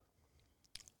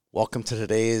Welcome to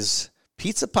today's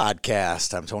Pizza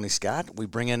Podcast. I'm Tony Scott. We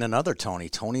bring in another Tony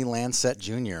Lancette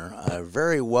Jr., a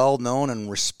very well-known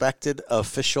and respected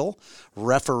official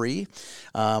referee.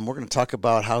 We're going to talk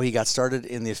about how he got started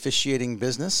in the officiating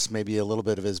business, maybe a little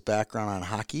bit of his background on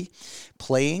hockey,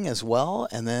 playing as well,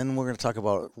 and then we're going to talk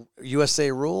about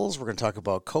USA rules. We're going to talk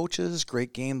about coaches,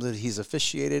 great games that he's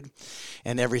officiated,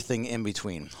 and everything in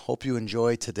between. Hope you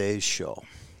enjoy today's show.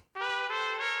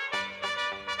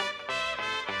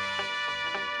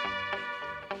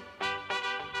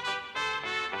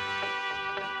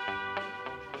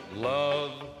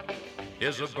 Love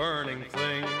is a burning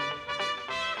thing,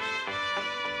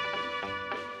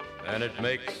 and it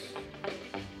makes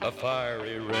a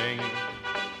fiery ring.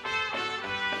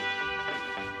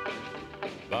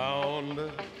 Bound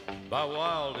by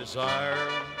wild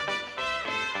desire,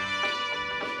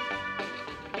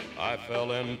 I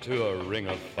fell into a ring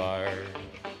of fire.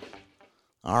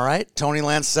 All right, Tony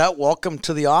Lancette, welcome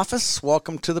to the office.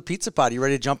 Welcome to the Pizza Pod. You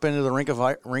ready to jump into the ring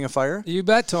of fire? You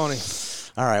bet, Tony.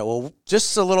 All right, well,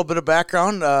 just a little bit of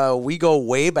background. We go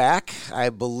way back. I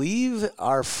believe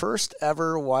our first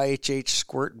ever YHH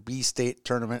Squirt B State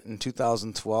tournament in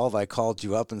 2012, I called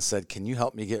you up and said, can you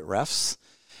help me get refs?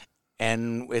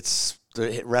 And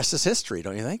the rest is history,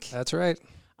 don't you think? That's right.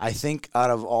 I think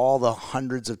out of all the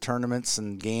hundreds of tournaments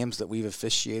and games that we've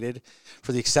officiated,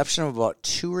 for the exception of about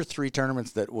 2 or 3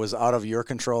 tournaments that was out of your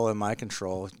control and my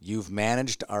control, you've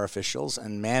managed our officials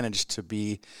and managed to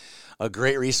be a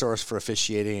great resource for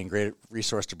officiating and great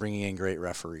resource to bringing in great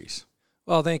referees.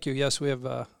 Well, thank you. Yes, we have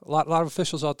a lot of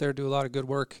officials out there do a lot of good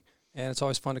work, and it's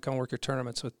always fun to come work your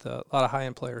tournaments with a lot of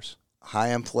high-end players.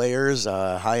 High-end players,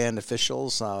 high-end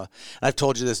officials. I've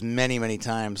told you this many, many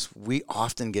times. We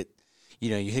often get,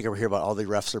 you hear about all the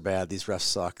refs are bad, these refs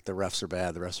suck, the refs are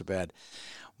bad, the refs are bad.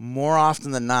 More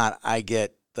often than not, I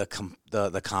get the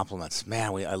compliments.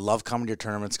 Man, I love coming to your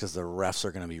tournaments because the refs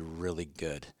are going to be really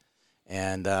good.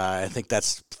 And I think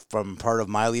that's from part of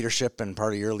my leadership and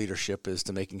part of your leadership is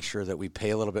to making sure that we pay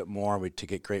a little bit more to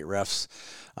get great refs.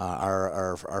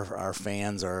 Our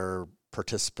fans, our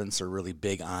participants are really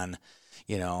big on,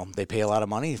 they pay a lot of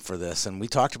money for this. And we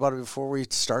talked about it before we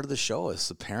started the show is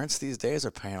the parents these days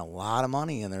are paying a lot of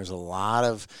money and there's a lot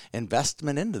of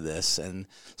investment into this. And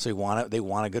so they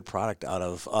want a good product out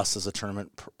of us as a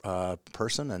tournament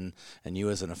person and you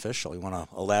as an official. You want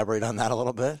to elaborate on that a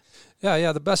little bit?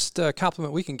 Yeah. The best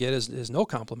compliment we can get is no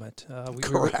compliment. We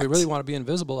really want to be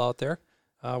invisible out there.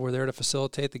 We're there to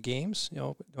facilitate the games.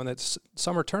 When it's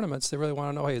summer tournaments, they really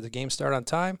want to know, hey, did the game start on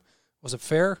time? Was it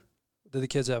fair? Did the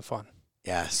kids have fun?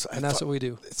 Yes. And that's what we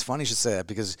do. It's funny you should say that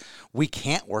because we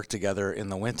can't work together in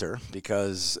the winter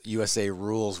because USA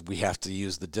rules we have to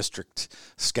use the district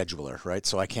scheduler, right?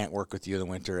 So I can't work with you in the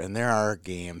winter. And there are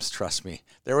games, trust me.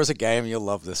 There was a game, you'll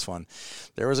love this one.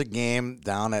 There was a game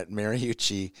down at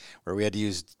Mariucci where we had to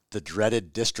use the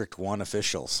dreaded District 1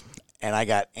 officials. And I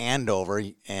got Andover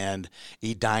and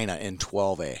Edina in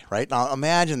 12A, right? Now,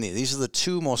 imagine these. These are the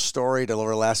 2 most storied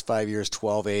over the last 5 years,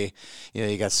 12A.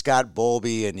 You got Scott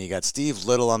Bowlby and you got Steve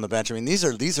Little on the bench. I mean, these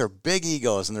are big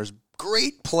egos, and there's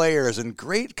great players and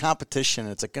great competition.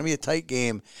 It's going to be a tight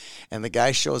game. And the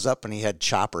guy shows up, and he had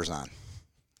choppers on.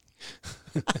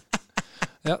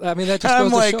 Yeah, I mean, that just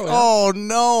goes to show. I'm like, oh,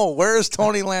 no, where's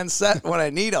Tony Lancette when I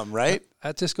need him, right?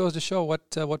 That just goes to show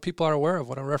what people are aware of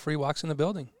when a referee walks in the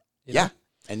building. Yeah,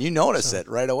 and you notice it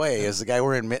right away. Is the guy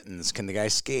wearing mittens? Can the guy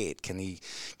skate? Can he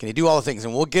do all the things?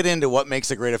 And we'll get into what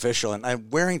makes a great official.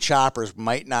 And wearing choppers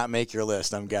might not make your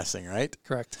list, I'm guessing, right?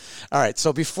 Correct. All right,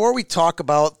 so before we talk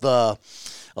about a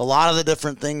lot of the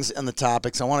different things and the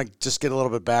topics, I want to just get a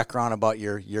little bit background about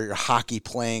your hockey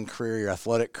playing career, your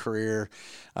athletic career.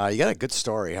 You got a good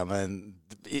story. I mean,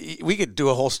 we could do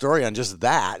a whole story on just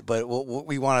that, but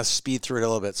we want to speed through it a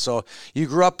little bit. So you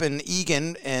grew up in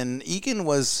Eagan, and Eagan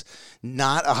was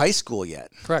not a high school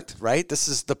yet. Correct. Right? This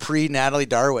is the pre-Natalie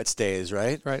Darwitz days,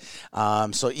 right? Right.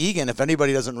 So Eagan, if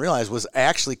anybody doesn't realize, was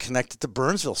actually connected to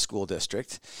Burnsville School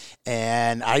District.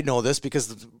 And I know this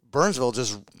because Burnsville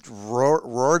just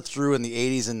roared through in the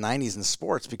 80s and 90s in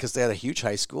sports because they had a huge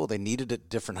high school. They needed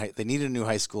they needed a new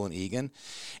high school in Eagan.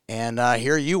 And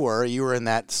here you were in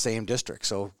that same district.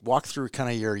 So walk through kind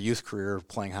of your youth career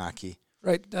playing hockey.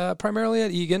 Right. Primarily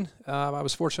at Eagan. I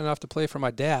was fortunate enough to play for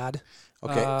my dad.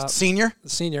 Okay.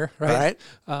 Senior, right?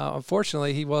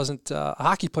 Unfortunately, he wasn't a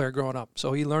hockey player growing up,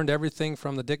 so he learned everything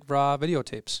from the Dick Vra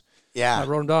videotapes. Yeah. I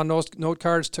wrote them down note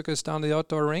cards, took us down to the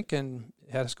outdoor rink, and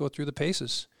had us go through the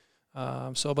paces.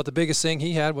 But the biggest thing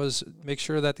he had was make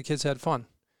sure that the kids had fun.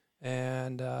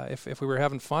 And if we were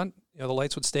having fun, the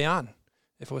lights would stay on.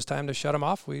 If it was time to shut them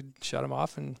off, we'd shut them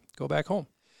off and go back home.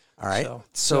 All right.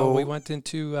 So we went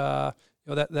into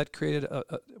that created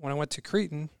when I went to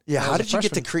Cretin. Yeah. How did you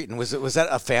get to Cretin? Was that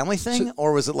a family thing,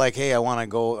 or was it like, hey, I want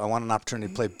an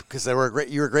opportunity to play, because you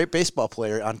were a great baseball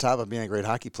player on top of being a great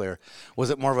hockey player. Was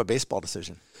it more of a baseball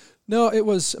decision? No, it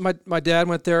was my dad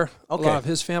went there. Okay. A lot of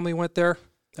his family went there.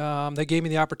 They gave me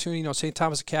the opportunity. St.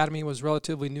 Thomas Academy was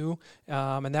relatively new,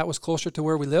 and that was closer to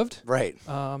where we lived. Right.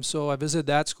 So I visited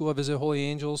that school. I visited Holy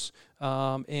Angels,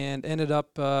 and ended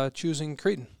up choosing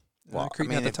Cretin. Well,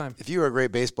 Cretin at the time. If you were a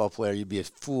great baseball player, you'd be a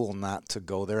fool not to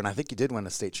go there. And I think you did win a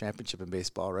state championship in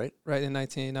baseball, right? Right, in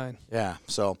 1989. Yeah.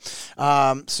 So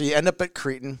you end up at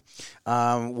Cretin.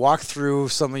 Walk through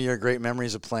some of your great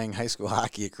memories of playing high school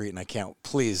hockey at Cretin.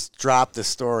 Please drop this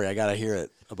story. I got to hear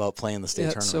it about playing the state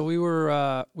tournament. So we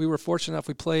were fortunate enough.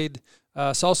 We played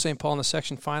South St. Paul in the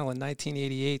section final in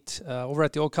 1988 over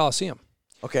at the old Coliseum.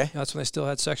 Okay. That's when they still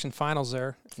had section finals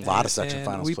there. A lot of section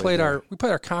finals. We played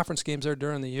our conference games there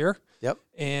during the year. Yep.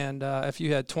 And if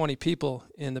you had 20 people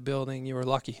in the building, you were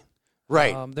lucky.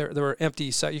 Right. There were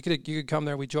empty. You could come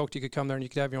there. We joked you could come there and you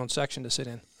could have your own section to sit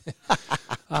in.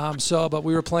 But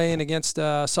we were playing against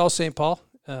South St. Paul,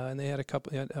 and they had a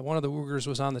couple. One of the Woogers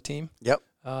was on the team. Yep.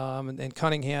 And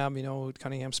Cunningham,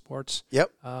 Cunningham Sports.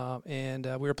 Yep. And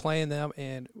we were playing them,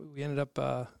 and we ended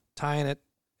up tying it,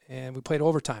 and we played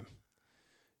overtime.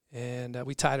 And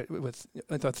we tied it with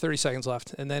 30 seconds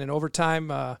left. And then in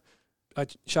overtime, I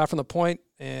shot from the point,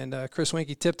 and Chris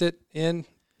Winkie tipped it in.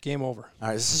 Game over. All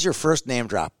right, this is your first name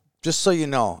drop. Just so you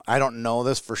know, I don't know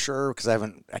this for sure because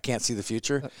I can't see the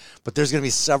future, but there's going to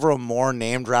be several more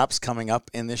name drops coming up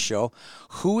in this show.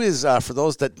 Who is, for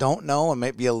those that don't know and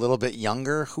might be a little bit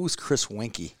younger, who's Chris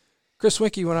Winkie? Chris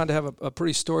Winkie went on to have a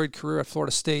pretty storied career at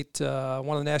Florida State,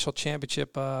 won the national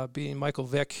championship, beating Michael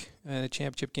Vick in a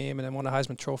championship game, and then won the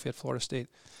Heisman Trophy at Florida State.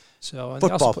 So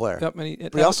football player. But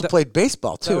he also played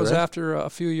baseball too, That was right? after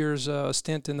a few years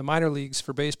stint in the minor leagues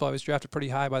for baseball. He was drafted pretty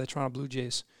high by the Toronto Blue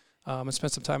Jays, and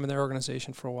spent some time in their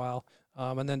organization for a while,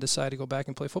 and then decided to go back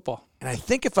and play football. And I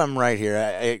think if I'm right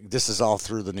here, this is all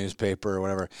through the newspaper or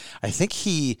whatever, I think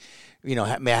he,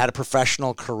 had a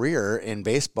professional career in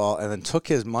baseball and then took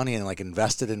his money and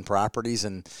invested in properties,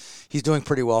 and he's doing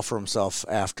pretty well for himself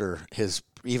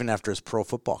even after his pro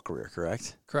football career,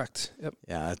 correct? Correct. Yep.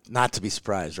 Yeah, not to be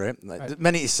surprised, right?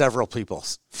 Several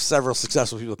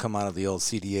successful people come out of the old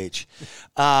CDH.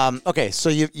 Okay,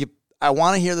 so I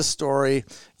want to hear the story.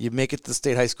 You make it to the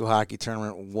state high school hockey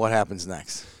tournament. What happens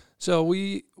next? So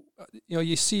you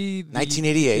see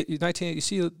 1988. You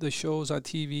see the shows on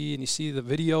TV, and you see the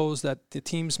videos that the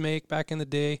teams make back in the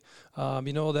day.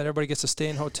 That everybody gets to stay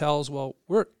in hotels. Well,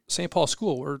 we're at St. Paul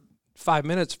School. We're 5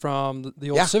 minutes from the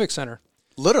old Civic Center.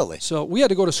 Literally. So we had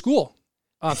to go to school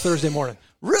on Thursday morning.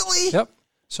 Really? Yep.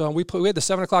 So we had the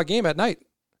 7:00 game at night.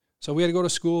 So we had to go to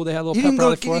school. They had a little pep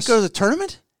rally for us. You didn't go to the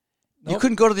tournament? Nope. You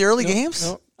couldn't go to the early games?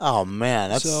 Nope. Oh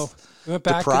man, that's so we went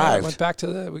back. deprived. Went back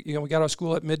to we got out of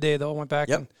school at midday though. Went back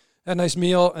and had a nice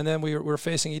meal, and then we were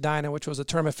facing Edina, which was a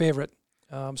tournament favorite.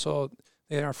 So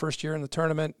they had our first year in the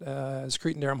tournament as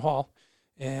Cretin-Derham Hall,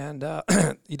 and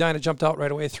Edina jumped out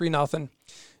right away, 3-0.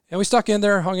 And we stuck in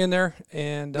there, hung in there,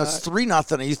 and it's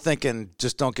 3-0. Are you thinking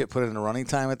just don't get put into running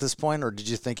time at this point, or did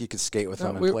you think you could skate with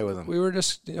them and play with them? We were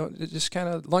just kind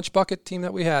of lunch bucket team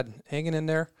that we had, hanging in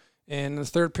there. And in the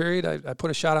third period, I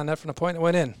put a shot on net from the point and it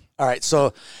went in. All right,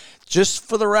 so just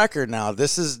for the record now,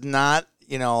 this is not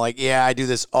I do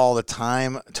this all the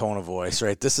time tone of voice,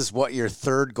 right? This is what, your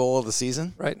third goal of the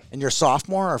season? Right. And you're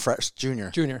sophomore or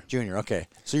junior? Junior, okay.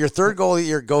 So your third goal of the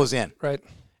year goes in. Right.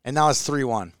 And now it's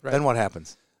 3-1. Right. Then what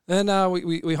happens? Then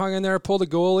we hung in there, pulled the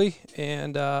goalie,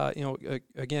 and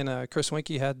again Chris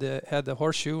Winkie had the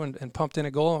horseshoe and pumped in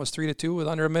a goal, and it was 3-2 with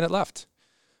under a minute left.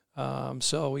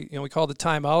 So we called the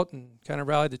timeout and kind of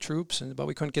rallied the troops, but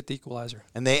we couldn't get the equalizer.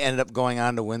 And they ended up going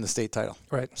on to win the state title.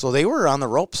 Right. So they were on the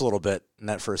ropes a little bit in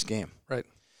that first game. Right.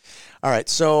 All right.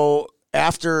 So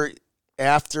after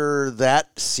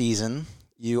that season,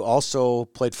 you also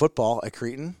played football at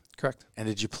Cretin. Correct. And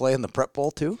did you play in the Prep Bowl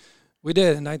too? We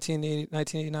did in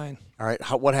 1989. All right.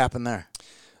 What happened there?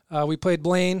 We played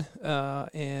Blaine,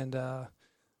 and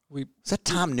is that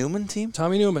Tom Newman team?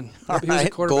 Tommy Newman. All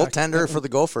right. Goaltender for the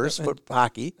Gophers,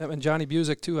 hockey. And Johnny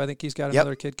Busick, too. I think he's got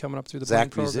another kid coming up through the Blaine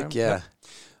program. Zach Busick, yeah.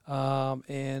 Yep.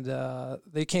 And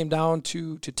they came down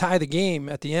to tie the game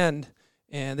at the end,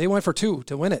 and they went for 2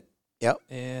 to win it. Yep.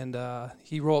 And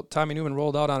Tommy Newman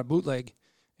rolled out on a bootleg,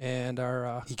 and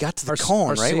he got to the cone,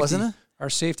 right? Safety, wasn't it? Our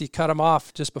safety cut him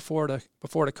off just before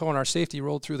the cone. Our safety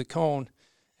rolled through the cone,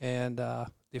 and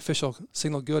the official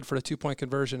signaled good for the 2-point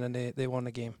conversion, and they won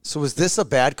the game. So was this a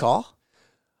bad call?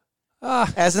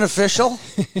 As an official?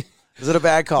 Is it a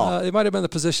bad call? It might have been the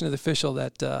position of the official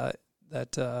that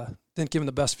didn't give him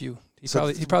the best view. He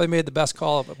probably made the best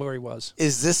call of where he was.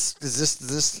 Does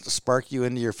this spark you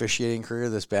into your officiating career?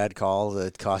 This bad call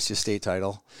that cost you state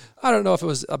title? I don't know if it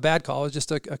was a bad call. It was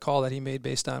just a call that he made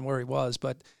based on where he was,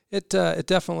 but it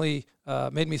definitely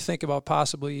made me think about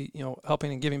possibly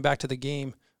helping and giving back to the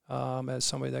game as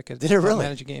somebody that could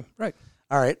manage a game. Right.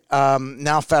 All right.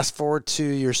 Now fast forward to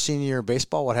your senior year of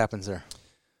baseball. What happens there?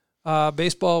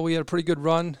 Baseball, we had a pretty good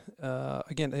run.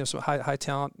 Again, some high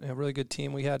talent, really good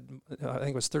team. We had, I think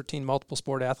it was 13 multiple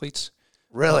sport athletes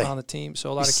on the team.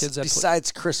 So a lot of kids that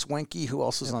besides Chris Wenke, who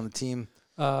else was on the team?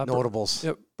 Notables.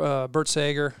 Bert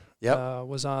Sager Yep.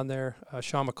 was on there.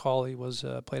 Sean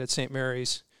McCauley played at St.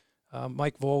 Mary's.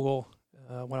 Mike Vogel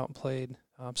went out and played.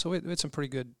 So we had some pretty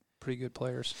good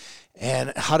players.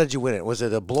 And how did you win it? Was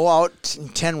it a blowout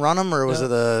 10 run 'em, or was it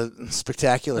a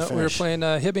spectacular finish? We were playing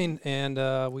Hibbing, and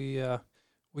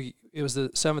it was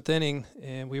the 7th inning,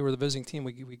 and we were the visiting team.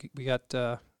 We got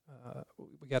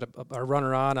our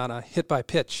runner on a hit by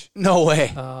pitch. No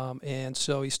way. And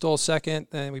so he stole second,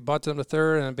 and we bunted him to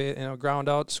third, and ground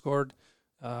out, scored.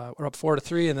 We're up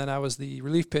 4-3, and then I was the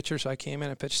relief pitcher, so I came in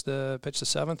and pitched the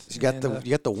 7th. So you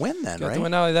got the win then, right? Got the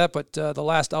win. Not only that, but the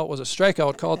last out was a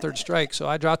strikeout, called third strike. So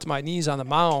I dropped to my knees on the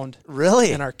mound.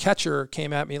 Really? And our catcher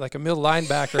came at me like a middle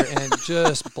linebacker and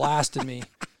just blasted me.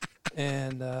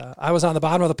 And I was on the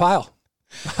bottom of the pile.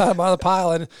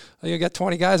 And you got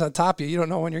 20 guys on top of you. You don't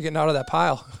know when you're getting out of that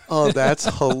pile. Oh, that's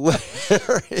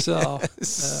hilarious.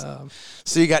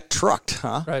 So you got trucked,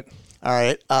 huh? Right. All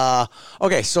right.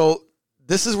 Okay, so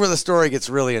this is where the story gets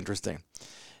really interesting.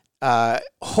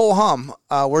 Ho-hum,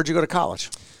 where'd you go to college?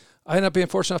 I ended up being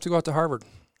fortunate enough to go out to Harvard.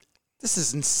 This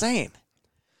is insane.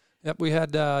 Yep, we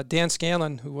had Dan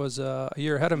Scanlon, who was a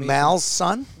year ahead of me. Mal's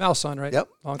son? Mal's son, right? Yep.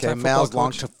 Mal's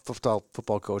long-time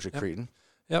football coach at Yep. Cretin.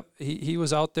 Yep, he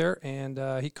was out there, and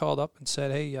he called up and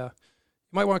said, "Hey, you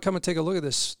might want to come and take a look at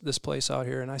this place out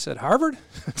here." And I said, "Harvard?"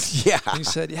 Yeah. And he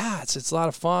said, "Yeah, it's a lot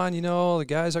of fun. The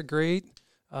guys are great.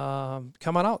 Come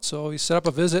on out." So he set up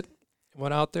a visit,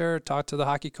 went out there, talked to the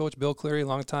hockey coach, Bill Cleary,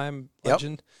 longtime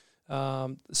legend.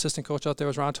 Assistant coach out there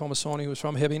was Ron Tomasoni, who was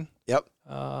from Hibbing. Yep.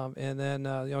 And then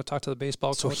talked to the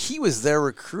baseball coach. So he was there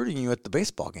recruiting you at the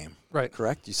baseball game, right?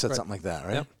 Correct. You said something like that,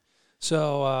 right? Yep.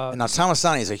 So and now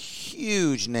Tomasani is a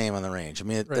huge name on the range. I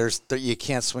mean, you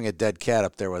can't swing a dead cat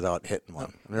up there without hitting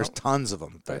one. And there's tons of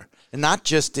them there, and not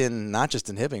just in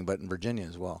Hibbing, but in Virginia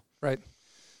as well. Right.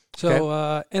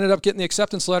 So ended up getting the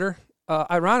acceptance letter,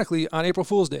 ironically, on April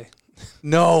Fool's Day.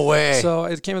 No way. So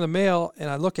it came in the mail, and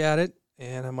I look at it,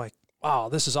 and I'm like, wow,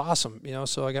 this is awesome.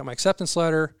 So I got my acceptance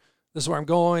letter. This is where I'm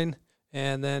going.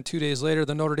 And then 2 days later,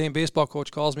 the Notre Dame baseball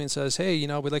coach calls me and says, "Hey,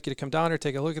 we'd like you to come down here,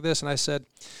 take a look at this." And I said,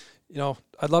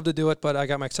 I'd love to do it, but I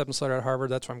got my acceptance letter at Harvard.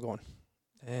 That's where I'm going.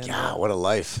 And, what a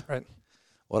life. Right.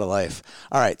 What a life.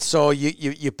 All right. So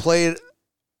you played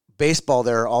baseball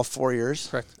there all 4 years.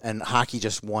 Correct. And hockey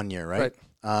just 1 year, right?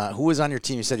 Who was on your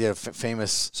team? You said you had a couple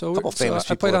famous people.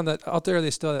 I played out there.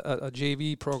 They still had a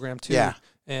JV program too. Yeah.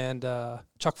 And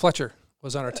Chuck Fletcher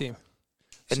was on our team.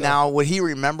 And now, would he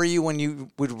remember you when you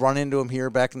would run into him here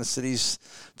back in the cities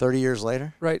 30 years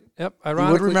later? Right. Yep. He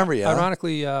would remember you.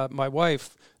 Ironically, my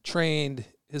wife trained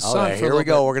his son. Here we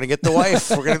go. We're going to get the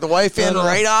wife. We're going to get the wife in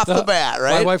right off the bat,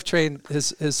 right? My wife trained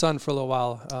his son for a little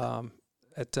while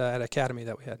at academy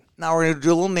that we had. Now we're going to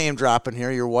do a little name dropping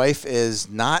here. Your wife is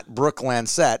not Brooke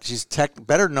Lancette. She's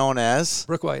better known as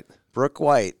Brooke White. Brooke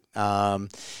White.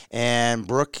 And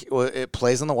Brooke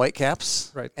plays on the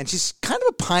Whitecaps. Right. And she's kind of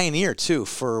a pioneer, too,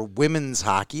 for women's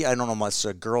hockey. I don't know much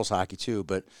girls' hockey, too,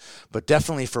 but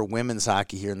definitely for women's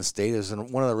hockey here in the state. Is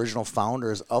one of the original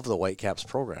founders of the Whitecaps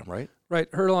program, right? Right.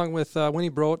 Her along with Winnie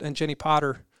Brodt and Jenny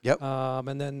Potter. Yep.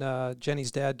 And then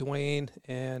Jenny's dad, Dwayne,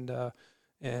 and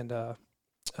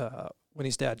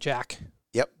Winnie's dad, Jack.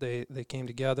 Yep. They came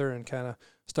together and kind of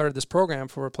started this program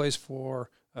for a place for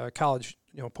college,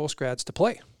 postgrads to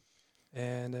play.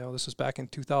 And this was back in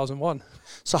 2001.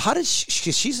 So how did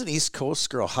she's an East Coast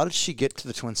girl. How did she get to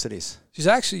the Twin Cities? She's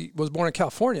actually was born in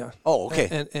California. Oh,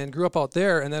 okay. And grew up out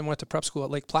there, and then went to prep school at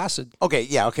Lake Placid. Okay,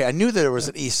 yeah, okay. I knew that there was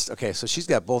an East. Okay, so she's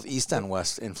got both East and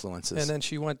West influences. And then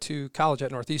she went to college at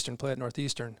Northeastern, played at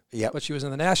Northeastern. Yep. But she was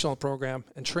in the national program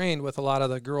and trained with a lot of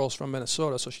the girls from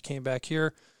Minnesota. So she came back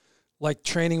here, liked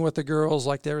training with the girls,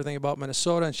 liked everything about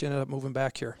Minnesota, and she ended up moving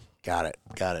back here. Got it.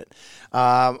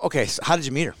 Okay, so how did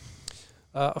you meet her?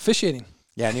 Officiating.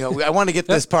 Yeah, I want to get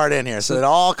this part in here, so it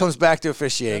all comes back to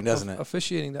officiating, doesn't it?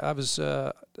 Officiating. I was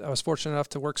fortunate enough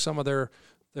to work some of their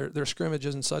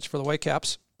scrimmages and such for the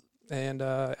Whitecaps, and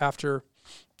after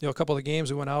a couple of the games,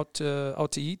 we went out to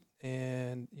eat,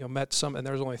 and met some. And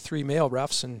there was only 3 male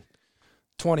refs and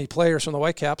 20 players from the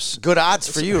Whitecaps. Good odds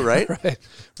for you, right?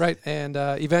 Right. And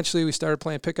eventually we started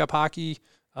playing pickup hockey.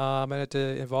 And it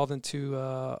evolved into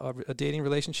a dating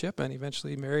relationship, and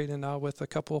eventually married, and now with a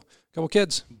couple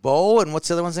kids. Bo, and what's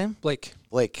the other one's name? Blake.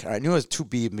 All right, I knew it was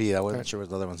 2B&B. I wasn't sure what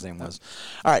the other one's name was.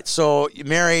 All right, so you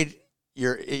married.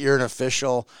 You're an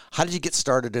official. How did you get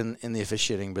started in the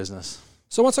officiating business?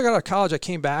 So once I got out of college, I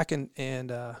came back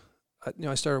and I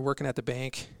started working at the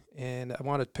bank, and I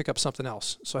wanted to pick up something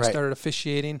else. So I started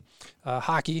officiating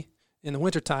hockey in the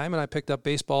wintertime, and I picked up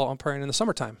baseball umpiring in the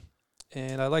summertime.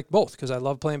 And I liked both because I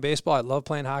love playing baseball. I love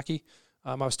playing hockey.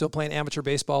 I was still playing amateur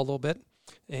baseball a little bit.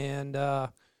 And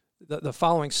the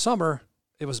following summer,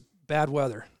 it was bad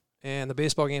weather. And the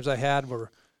baseball games I had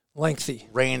were lengthy.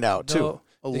 Rained out, too.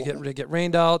 They get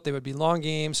rained out. They would be long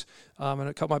games. And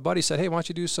a couple of my buddies said, hey, why don't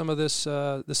you do some of this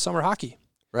summer hockey?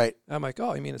 Right. And I'm like,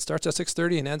 oh, you mean it starts at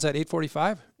 6:30 and ends at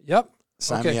 8:45? Yep.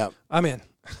 Sign me up. I'm in.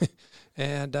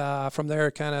 And from there,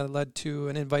 it kind of led to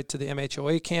an invite to the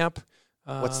MHOA camp.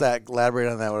 What's that? Elaborate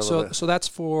on that a little bit. So that's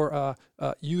for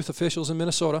youth officials in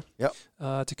Minnesota. Yep.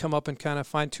 To come up and kind of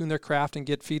fine tune their craft and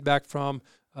get feedback from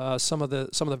some of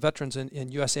the veterans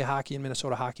in USA Hockey and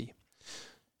Minnesota Hockey.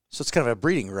 So it's kind of a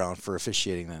breeding ground for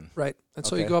officiating then. Right. And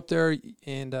so you go up there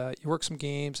and you work some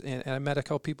games, and I met a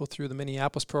couple people through the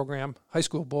Minneapolis program, high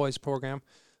school boys program,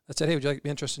 that said, hey, would you be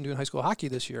interested in doing high school hockey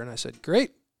this year? And I said,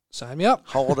 great, sign me up.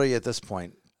 How old are you at this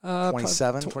point?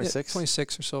 27, 26?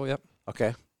 26 or so, yep.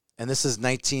 Okay. And this is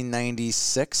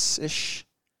 1996-ish?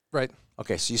 Right.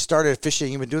 Okay, so you started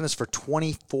officiating. You've been doing this for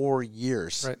 24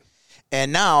 years. Right.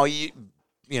 And now you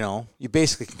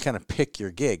basically can kind of pick your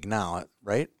gig now,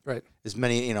 right? Right. As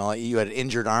many, you had an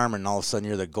injured arm, and all of a sudden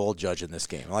you're the goal judge in this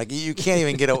game. Like, you can't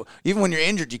even even when you're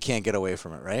injured, you can't get away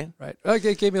from it, right? Right.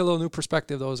 It gave me a little new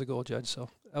perspective, though, as a goal judge, so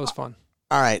that was fun.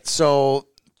 All right, so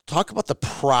talk about the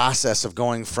process of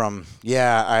going from,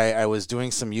 I was doing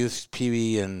some youth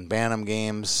Pee-wee and Bantam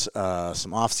games,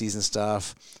 some off-season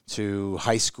stuff, to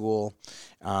high school.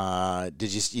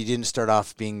 You didn't start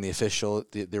off being the official,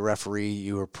 the referee.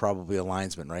 You were probably a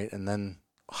linesman, right? And then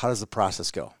how does the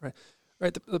process go? Right.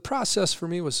 The process for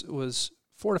me was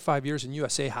 4 to 5 years in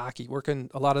USA Hockey, working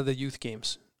a lot of the youth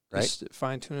games. Right. Just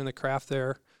fine-tuning the craft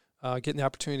there, getting the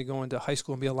opportunity to go into high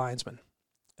school and be a linesman.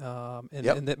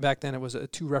 And back then it was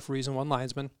 2 referees and 1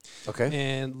 linesman. Okay.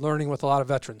 And learning with a lot of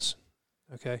veterans.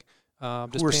 Okay. Who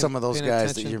were some of those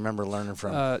guys that you remember learning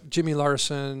from? Jimmy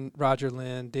Larson, Roger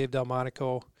Lynn, Dave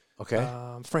Delmonico. Okay.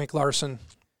 Frank Larson,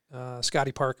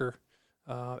 Scotty Parker,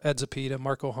 Ed Zapita,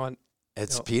 Marco Hunt. Ed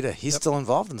Zapita. He's still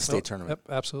involved in the state tournament.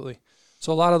 Yep, absolutely.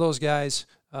 So a lot of those guys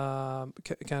kind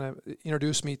of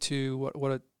introduced me to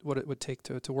what it would take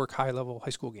to work high-level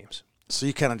high school games. So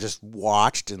you kind of just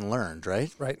watched and learned, right?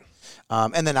 Right.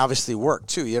 And then obviously work,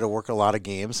 too. You had to work a lot of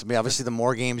games. I mean, obviously the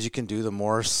more games you can do, the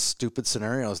more stupid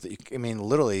scenarios that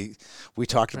literally, we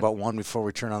talked about one before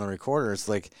we turned on the recorder. It's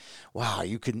like, wow,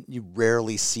 you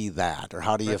rarely see that, or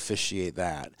how do you officiate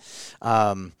that?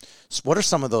 So what are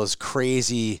some of those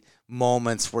crazy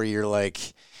moments where you're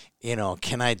like,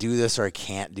 can I do this or I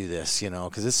can't do this?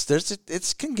 Because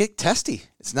it can get testy.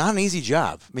 It's not an easy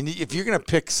job. I mean, if you're going to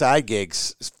pick side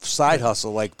gigs, side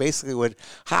hustle, like basically what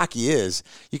hockey is,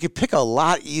 you could pick a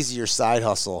lot easier side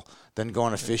hustle than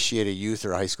going to officiate a youth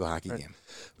or a high school hockey game.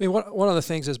 I mean, one of the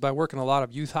things is by working a lot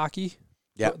of youth hockey,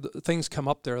 the things come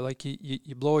up there. Like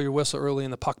you blow your whistle early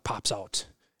and the puck pops out.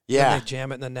 Yeah. And they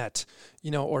jam it in the net,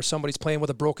 or somebody's playing with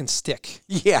a broken stick.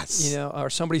 Yes. Or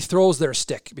somebody throws their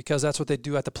stick because that's what they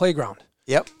do at the playground.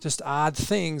 Yep. Just odd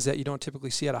things that you don't typically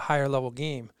see at a higher level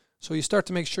game. So you start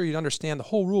to make sure you understand the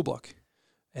whole rule book.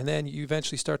 And then you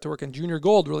eventually start to work, and Junior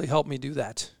Gold really helped me do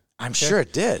that. I'm sure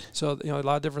it did. So, a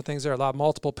lot of different things there, a lot of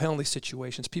multiple penalty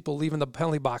situations, people leaving the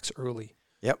penalty box early.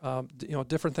 Yep.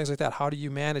 Different things like that. How do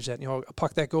you manage that? A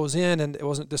puck that goes in and it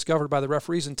wasn't discovered by the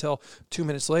referees until 2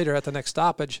 minutes later at the next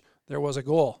stoppage, there was a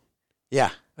goal. Yeah.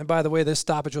 And by the way, this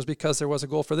stoppage was because there was a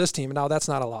goal for this team, and now that's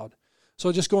not allowed.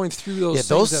 So just going through those things.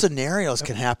 Those scenarios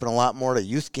can happen a lot more at a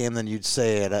youth game than you'd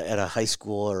say at a high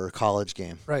school or a college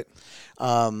game. Right.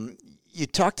 You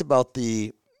talked about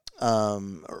when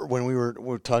we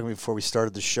were talking before we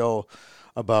started the show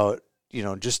about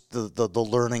just the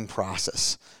learning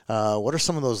process. What are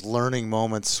some of those learning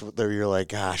moments that you're like,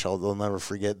 gosh, I'll never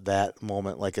forget that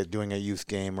moment, like doing a youth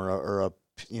game or a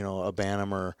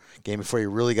Bantam or game before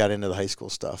you really got into the high school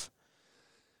stuff?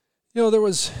 I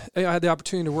had the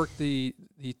opportunity to work the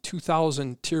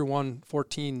 2000 Tier 1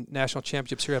 14 national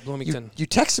championships here at Bloomington. You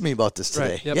texted me about this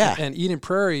today. Right, yep. Yeah. And Eden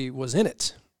Prairie was in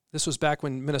it. This was back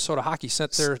when Minnesota Hockey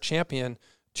sent their champion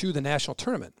to the national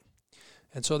tournament.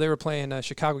 And so they were playing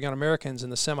Chicago Young Americans in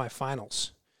the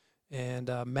semifinals. And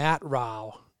Matt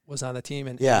Rao was on the team,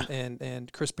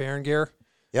 and Chris Berenguer.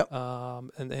 Yep.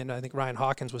 And I think Ryan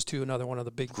Hawkins was too, another one of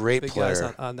the big player guys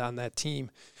on that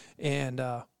team. And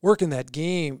working that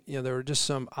game, there were just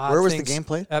some odd Where was things. the game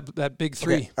played? At Big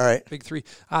Three. Okay. All right. Big Three.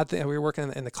 Odd thing. We were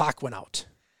working, and the clock went out.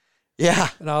 Yeah.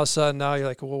 And all of a sudden, now you're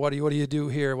like, well, what do you do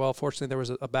here? Well, fortunately, there was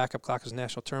a backup clock as a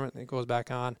national tournament, and it goes back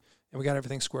on, and we got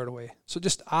everything squared away. So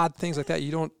just odd things like that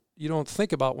you don't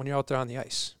think about when you're out there on the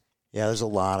ice. Yeah, there's a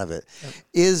lot of it.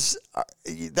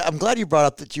 Yep. I'm glad you brought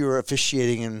up that you were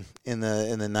officiating in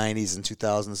the 90s and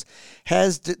 2000s.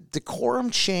 Has decorum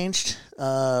changed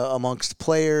amongst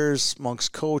players,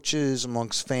 amongst coaches,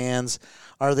 amongst fans?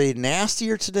 Are they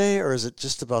nastier today, or is it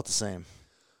just about the same?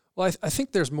 Well, I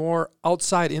think there's more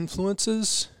outside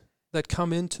influences that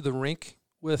come into the rink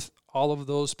with all of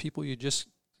those people you just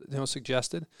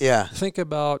suggested. Yeah. Think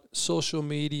about social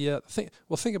media.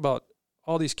 Think about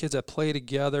all these kids that play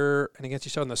together and against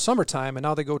each other in the summertime, and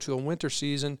now they go to a winter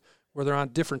season where they're on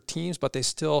different teams, but they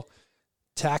still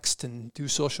text and do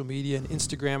social media and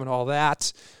Instagram and all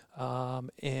that.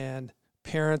 And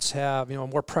parents have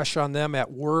more pressure on them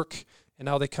at work, and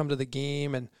now they come to the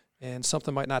game and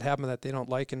something might not happen that they don't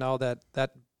like, and now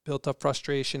that built up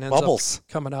frustration ends up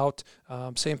coming out.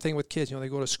 Same thing with kids. They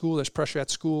go to school. There's pressure at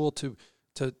school to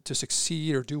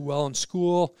succeed or do well in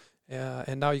school,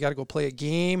 and now you got to go play a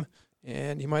game,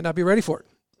 and you might not be ready for it.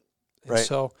 And right.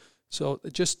 So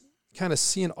just kind of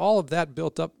seeing all of that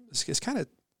built up is kind of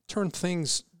turned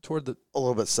things toward a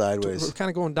little bit sideways. We're kind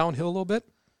of going downhill a little bit.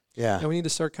 Yeah. And we need to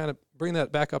start kind of bringing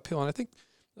that back uphill. And I think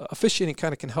officiating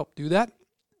kind of can help do that.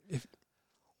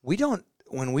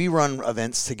 When we run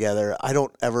events together, I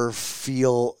don't ever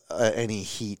feel any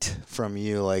heat from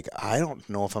you. Like, I don't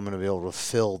know if I'm going to be able to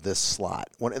fill this slot.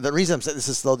 The reason I'm saying this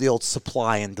is the old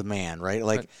supply and demand, right?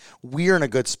 Like, we're in a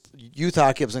good youth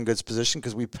hockey is in a good position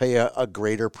because we pay a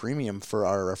greater premium for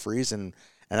our referees, and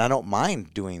I don't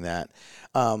mind doing that.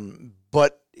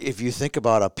 But if you think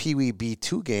about a Pee Wee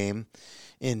B2 game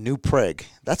in New Prague,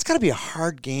 that's got to be a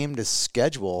hard game to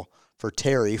schedule for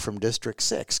Terry from District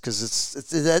 6, because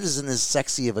that isn't as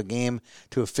sexy of a game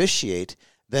to officiate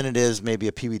than it is maybe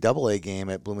a PBAA game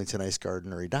at Bloomington Ice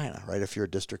Garden or Edina, right? If you're a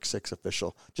District 6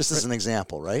 official, just as an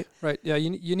example, right? Right. Yeah.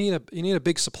 You need a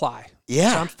big supply.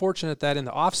 Yeah. So I'm fortunate that in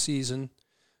the off season,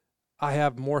 I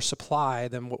have more supply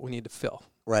than what we need to fill.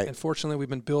 Right. And fortunately, we've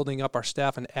been building up our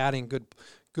staff and adding good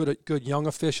young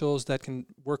officials that can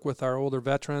work with our older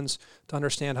veterans to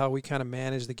understand how we kind of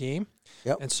manage the game.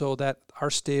 Yep. And so that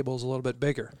our stable is a little bit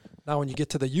bigger. Now, when you get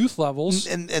to the youth levels,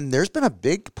 and there's been a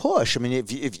big push. I mean,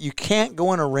 if you can't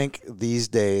go in a rink these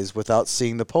days without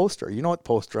seeing the poster, you know what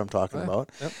poster I'm talking about.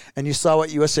 Yep. And you saw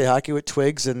what USA Hockey with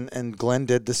Twigs and Glenn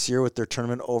did this year with their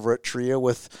tournament over at Tria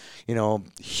with,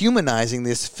 humanizing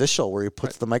this official, where he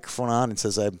puts the microphone on and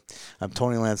says, I'm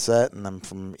Tony Lancette and I'm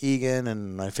from Egan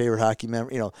and my favorite hockey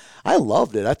member. I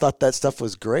loved it. I thought that stuff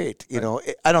was great.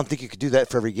 I don't think you could do that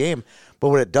for every game, but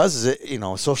what it does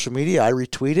is social media, I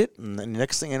retweet it, and the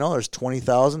next thing you know, there's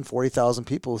 20,000, 40,000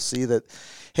 people who see that,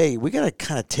 hey, we got to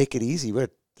kind of take it easy. We got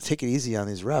to take it easy on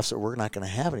these refs, or we're not going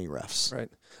to have any refs. Right.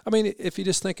 I mean, if you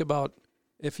just think about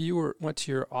if you went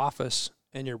to your office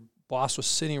and your boss was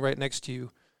sitting right next to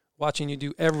you, watching you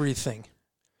do everything,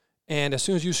 and as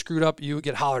soon as you screwed up, you would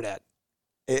get hollered at.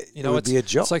 It would be a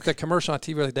joke. It's like the commercial on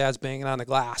TV where the dad's banging on the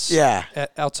glass. Yeah.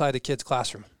 Outside the kid's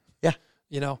classroom. Yeah.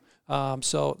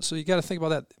 So you got to think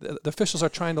about that. The officials are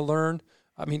trying to learn.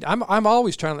 I mean, I'm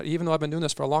always trying to, even though I've been doing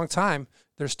this for a long time,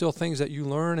 there's still things that you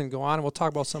learn and go on, and we'll talk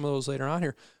about some of those later on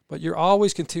here. But you're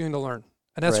always continuing to learn,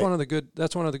 and that's one of the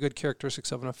good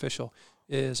characteristics of an official,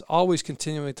 is always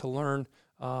continuing to learn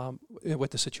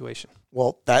with the situation.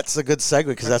 Well, that's a good segue,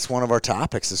 because that's one of our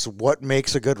topics, is what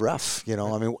makes a good ref.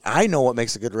 I mean, I know what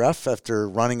makes a good ref after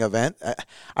running an event.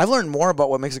 I've learned more about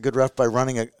what makes a good ref by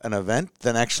running an event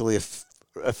than actually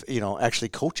actually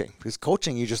coaching. Because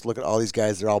coaching, you just look at all these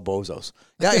guys, they're all bozos.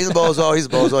 Yeah, he's a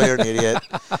bozo, you're an idiot.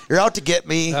 You're out to get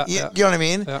me. You know what I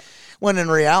mean? Yeah. When in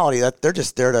reality, they're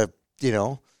just there to,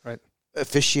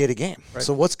 officiate a game. Right.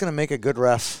 So what's going to make a good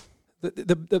ref?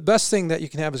 The best thing that you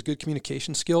can have is good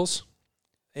communication skills.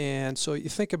 And so you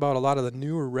think about a lot of the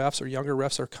newer refs or younger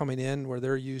refs are coming in where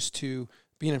they're used to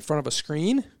being in front of a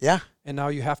screen. Yeah. And now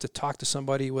you have to talk to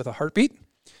somebody with a heartbeat.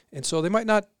 And so they might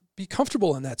not be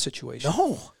comfortable in that situation.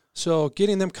 No. So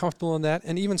getting them comfortable in that,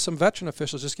 and even some veteran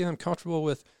officials, just getting them comfortable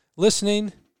with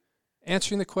listening,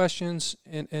 answering the questions,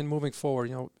 and moving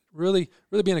forward. Really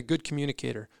being a good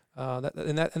communicator.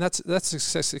 That's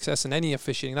success in any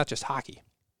officiating, not just hockey.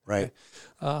 Right.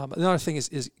 Okay? Another thing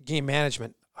is game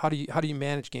management. how do you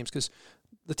manage games? Because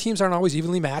the teams aren't always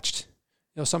evenly matched.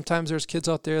 Sometimes there's kids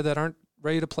out there that aren't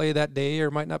ready to play that day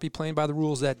or might not be playing by the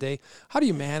rules that day. How do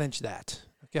you manage that?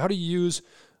 Okay, how do you use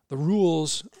the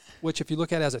rules, which if you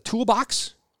look at it as a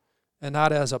toolbox and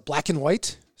not as a black and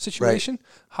white situation,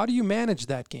 how do you manage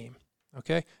that game?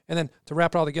 Okay, and then to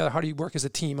wrap it all together, how do you work as a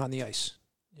team on the ice?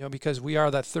 Because we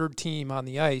are that third team on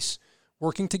the ice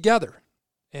working together.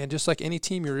 And just like any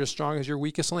team, you're as strong as your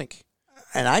weakest link.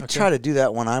 And I try to do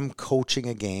that when I'm coaching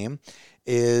a game,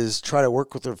 is try to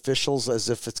work with the officials as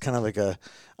if it's kind of like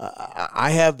I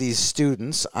have these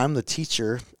students, I'm the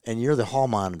teacher, and you're the hall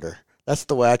monitor. That's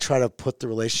the way I try to put the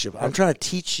relationship. I'm trying to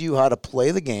teach you how to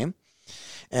play the game,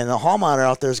 and the hall monitor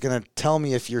out there is going to tell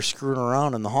me if you're screwing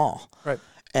around in the hall. Right.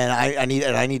 And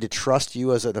I need to trust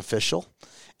you as an official,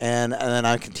 and then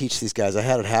I can teach these guys. I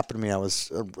had it happen to me. I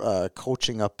was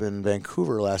coaching up in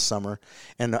Vancouver last summer,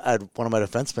 and I had one of my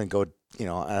defensemen go,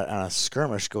 on a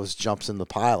skirmish, jumps in the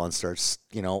pile and starts,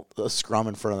 a scrum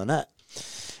in front of the net.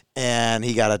 And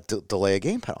he got a delay a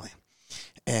game penalty.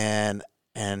 And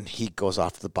he goes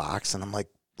off to the box, and I'm like,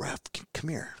 ref, come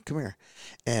here.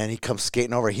 And he comes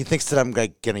skating over. He thinks that I'm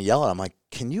going to yell at him. I'm like,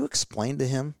 can you explain to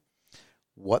him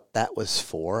what that was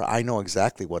for? I know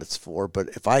exactly what it's for, but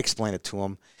if I explain it to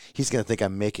him, he's going to think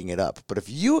I'm making it up. But if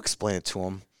you explain it to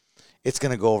him, it's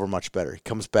going to go over much better. He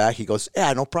comes back. He goes,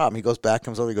 yeah, no problem. He goes back,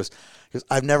 comes over. He goes,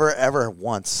 I've never, ever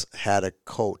once had a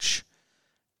coach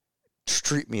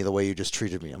treat me the way you just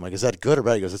treated me. I'm like, is that good or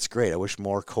bad? He goes, it's great. I wish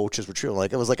more coaches would treat me.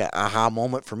 Like, it was like an aha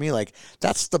moment for me. Like,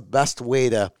 that's the best way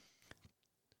to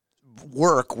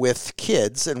work with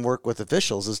kids and work with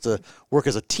officials, is to work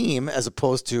as a team, as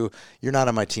opposed to, you're not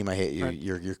on my team, I hate you. Right.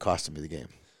 You're costing me the game.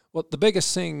 Well, the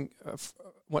biggest thing,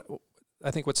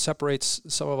 what separates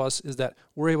some of us is that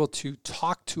we're able to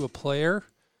talk to a player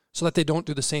so that they don't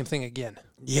do the same thing again.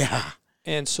 Yeah.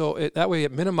 And so that way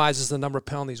it minimizes the number of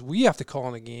penalties we have to call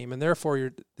in a game, and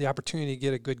therefore the opportunity to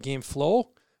get a good game flow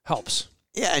helps.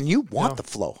 Yeah, and you want the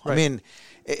flow. Right. I mean,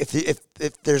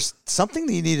 if there's something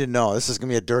that you need to know, this is going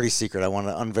to be a dirty secret. I want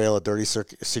to unveil a dirty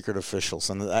secret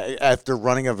officials. And after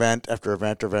running event after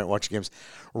event, watching games,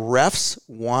 refs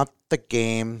want the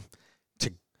game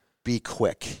to be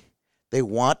quick. They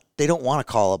don't want to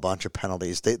call a bunch of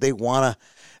penalties. They want to,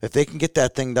 if they can get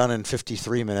that thing done in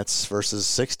 53 minutes versus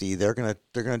 60, they're gonna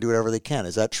do whatever they can.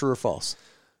 Is that true or false?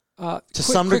 To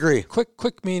some degree.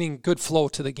 Quick meaning good flow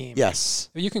to the game. Yes.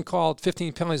 You can call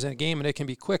 15 penalties in a game, and it can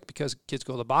be quick because kids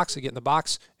go to the box, they get in the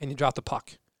box, and you drop the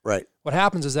puck. Right. What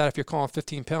happens is that if you're calling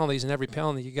 15 penalties, and every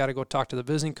penalty you got to go talk to the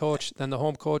visiting coach, then the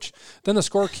home coach, then the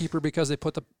scorekeeper because they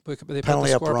put the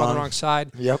score up on the wrong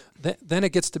side. Yep. Then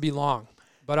it gets to be long.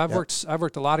 But I've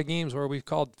worked a lot of games where we've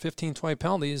called 15, 20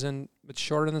 penalties, and it's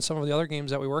shorter than some of the other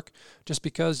games that we work, just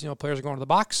because players are going to the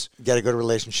box. You got a good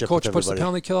relationship. Coach with puts everybody. the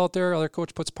penalty kill out there. Other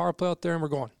coach puts power play out there, and we're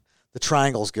going. The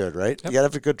triangle's good, right? Yep. You got to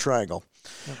have a good triangle.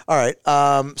 Yep. All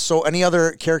right. So, any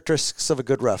other characteristics of a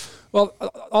good ref? Well,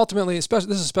 ultimately, this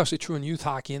is especially true in youth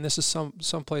hockey, and this is some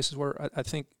places where I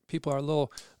think people are a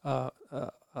little.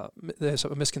 There's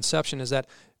a misconception, is that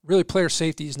really player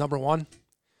safety is number one,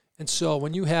 and so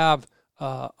when you have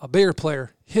a bigger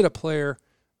player hit a player,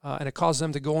 and it causes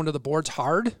them to go into the boards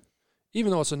hard,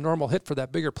 even though it's a normal hit for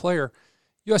that bigger player,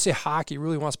 USA Hockey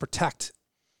really wants to protect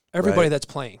everybody that's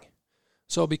playing.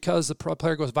 So because the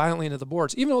player goes violently into the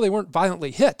boards, even though they weren't violently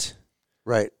hit,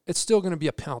 it's still going to be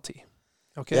a penalty.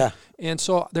 Okay? Yeah. And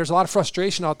so there's a lot of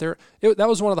frustration out there. That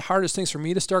was one of the hardest things for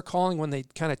me to start calling when they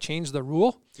kind of changed the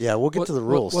rule. Yeah, we'll get to the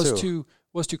rules too.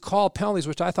 Was to call penalties,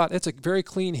 which I thought it's a very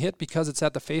clean hit because it's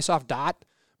at the face-off dot,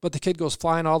 but the kid goes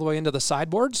flying all the way into the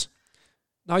sideboards.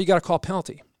 Now you got to call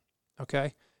penalty,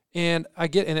 okay? And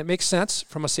it makes sense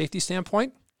from a safety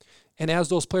standpoint. And as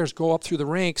those players go up through the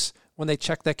ranks, when they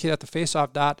check that kid at the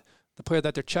face-off dot, the player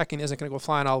that they're checking isn't going to go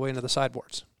flying all the way into the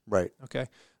sideboards. Right. Okay?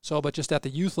 So, but just at the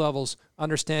youth levels,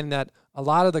 understanding that a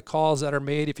lot of the calls that are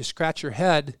made, if you scratch your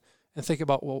head and think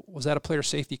about, well, was that a player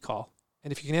safety call?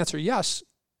 And if you can answer yes,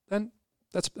 then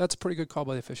that's a pretty good call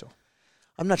by the official.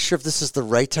 I'm not sure if this is the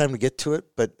right time to get to it,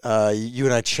 but you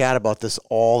and I chat about this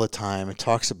all the time. It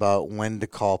talks about when to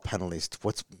call penalties.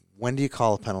 When do you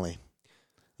call a penalty?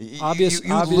 You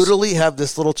literally have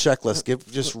this little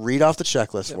checklist. Just read off the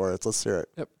checklist for us. Let's hear it.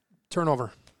 Yep.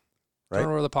 Turnover. Right.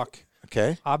 Turnover of the puck.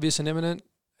 Okay. Obvious and imminent,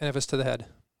 and if it's to the head.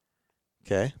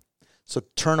 Okay. So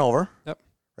turnover. Yep.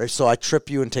 Right. So I trip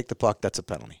you and take the puck. That's a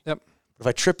penalty. Yep. If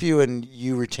I trip you and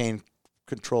you retain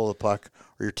control of the puck,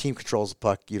 or your team controls the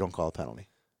puck, you don't call a penalty.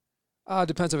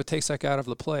 Depends if it takes that guy out of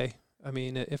the play. I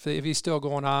mean, if he's still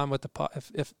going on with the puck,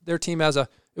 if their team it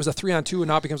was a 3-on-2 and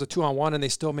now it becomes a 2-on-1, and they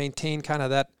still maintain kind of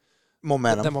that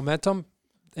momentum,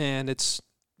 and it's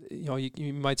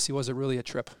you might see, was it really a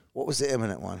trip? What was the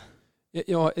imminent one?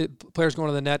 Players going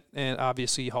to the net and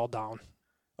obviously hauled down.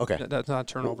 Okay. That's not a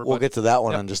turnover. We'll get to that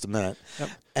one in just a minute. Yep.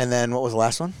 And then what was the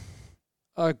last one?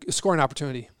 Scoring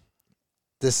opportunity.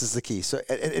 This is the key. So,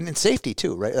 and in safety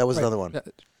too, right? That was another one.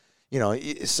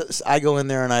 So I go in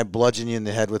there and I bludgeon you in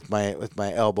the head with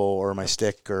my elbow or my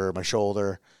stick or my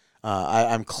shoulder.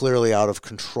 I'm clearly out of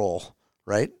control,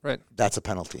 right? Right. That's a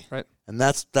penalty. Right. And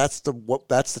that's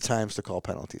the times to call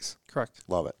penalties. Correct.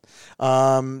 Love it.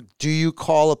 Do you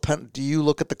call do you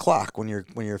look at the clock when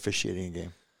you're officiating a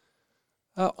game?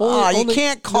 You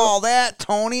can't call that,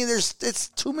 Tony. It's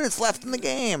 2 minutes left in the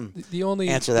game. The only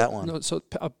answer that one. No, so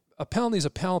a penalty is a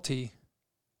penalty,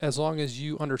 as long as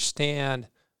you understand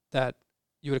that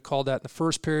you would have called that in the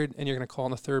first period, and you're going to call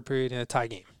in the third period in a tie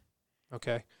game.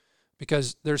 Okay,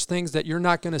 because there's things that you're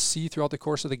not going to see throughout the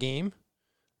course of the game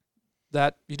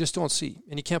that you just don't see,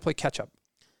 and you can't play catch up.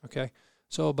 Okay,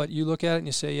 so but you look at it and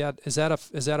you say, yeah, is that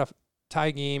a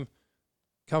tie game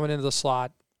coming into the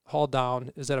slot? Hauled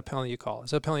down, is that a penalty you call?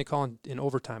 Is that a penalty you call in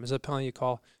overtime? Is that a penalty you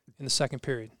call in the second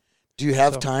period? Do you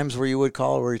have times where you would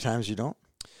call or times you don't?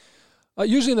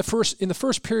 Usually in the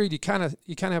first period, you kind of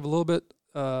have a little bit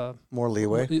more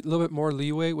leeway. A little bit more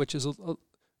leeway, which is a little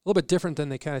bit different than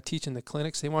they kind of teach in the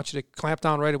clinics. They want you to clamp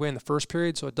down right away in the first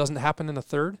period, so it doesn't happen in the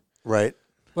third. Right.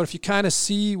 But if you kind of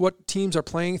see what teams are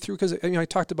playing through, because I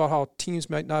talked about how teams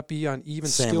might not be on even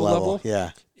skill level.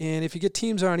 Yeah. And if you get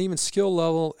teams on even skill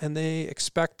level and they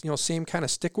expect same kind of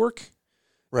stick work,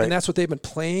 right, and that's what they've been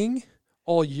playing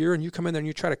all year, and you come in there and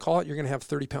you try to call it, you're going to have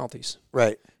 30 penalties.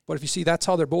 Right. But if you see that's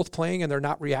how they're both playing and they're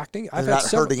not reacting, I've had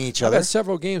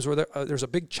several games where there's a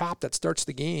big chop that starts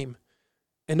the game,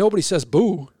 and nobody says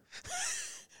boo,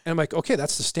 and I'm like, okay,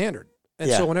 that's the standard.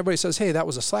 And so when everybody says, hey, that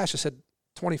was a slash, I said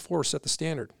 24 set the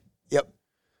standard. Yep.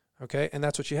 Okay, and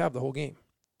that's what you have the whole game.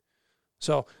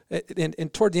 So,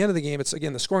 and toward the end of the game, it's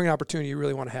again the scoring opportunity. You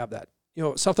really want to have that.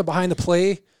 Something behind the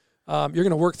play. You're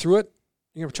going to work through it.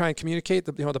 You're going to try and communicate.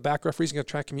 The back referee's going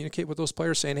to try and communicate with those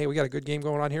players, saying, "Hey, we got a good game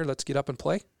going on here. Let's get up and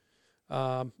play."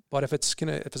 But if it's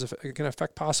going to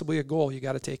affect possibly a goal, you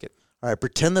got to take it. All right.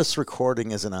 Pretend this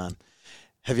recording isn't on.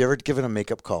 Have you ever given a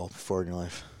makeup call before in your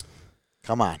life?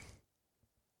 Come on.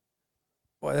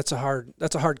 Well, that's a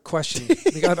hard question.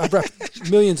 I've ref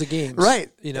millions of games, right?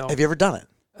 Have you ever done it?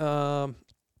 And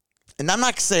I'm not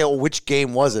going to say, which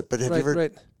game was it, but have you ever?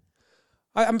 Right.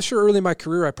 I'm sure early in my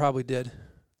career I probably did.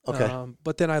 Okay.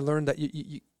 But then I learned that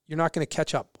you're not going to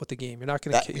catch up with the game. You're not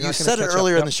going to. You said it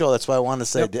earlier in the show. That's why I wanted to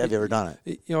say, have you ever done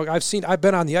it? I've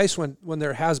been on the ice when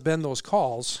there has been those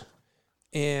calls,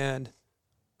 and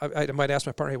I might ask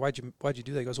my partner, hey, why'd you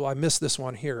do that? He goes, well, I missed this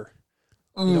one here.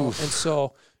 And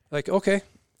so. Like, okay.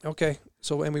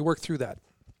 So, and we work through that.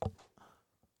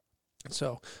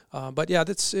 So, but yeah,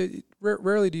 that's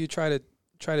rarely do you try to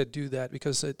do that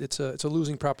because it's a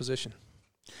losing proposition.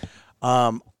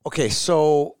 Okay.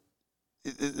 So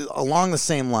along the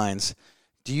same lines,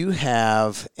 do you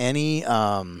have any,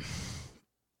 have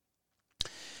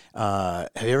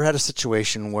you ever had a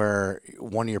situation where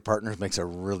one of your partners makes a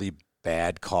really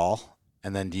bad call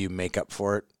and then do you make up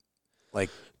for it? Like,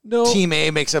 no. Team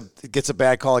A gets a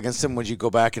bad call against him. Would you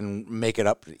go back and make it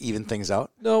up, even things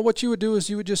out? No. What you would do is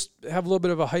you would just have a little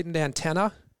bit of a heightened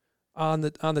antenna on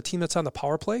the team that's on the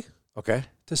power play. Okay.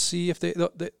 To see if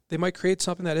they might create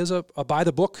something that is a by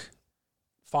the book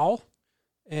foul,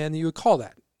 and you would call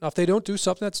that. Now, if they don't do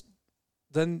something,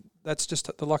 that's just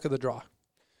the luck of the draw.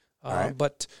 All right.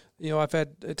 But I've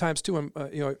had times too when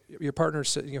your partner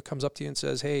comes up to you and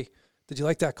says, "Hey, did you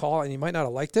like that call?" And you might not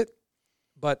have liked it,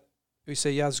 but we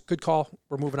say, yeah, it's a good call.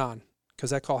 We're moving on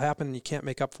because that call happened and you can't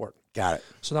make up for it. Got it.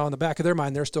 So now in the back of their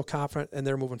mind, they're still confident and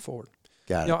they're moving forward.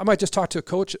 Got it. I might just talk to a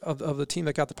coach of the team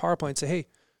that got the power play and say, hey,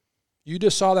 you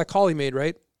just saw that call he made,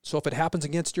 right? So if it happens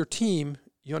against your team,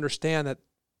 you understand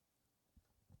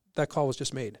that call was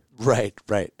just made. Right.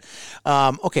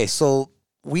 Okay, so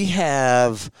we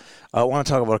have I want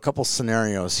to talk about a couple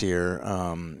scenarios here.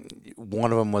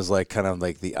 One of them was kind of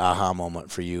the aha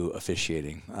moment for you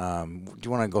officiating. Do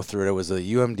you want to go through it? It was a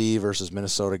UMD versus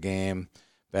Minnesota game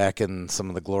back in some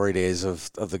of the glory days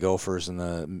of the Gophers in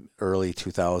the early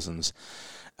 2000s.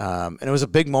 And it was a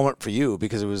big moment for you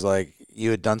because it was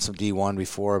you had done some D1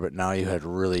 before, but now you had a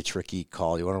really tricky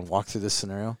call. You want to walk through this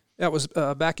scenario? Yeah, it was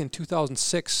back in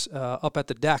 2006 up at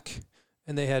the deck,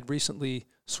 and they had recently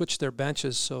switched their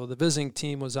benches. So the visiting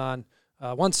team was on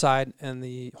one side and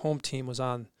the home team was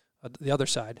on the other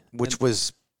side. Which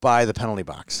was by the penalty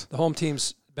box. The home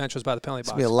team's bench was by the penalty box.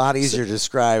 It's going to be a lot easier to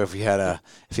describe if you had a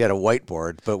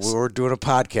whiteboard, but we're doing a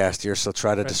podcast here, so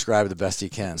try to describe the best you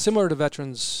can. Similar to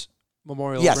Veterans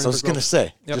Memorial. Yes, I was going to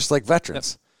say, just like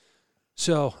Veterans.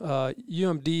 So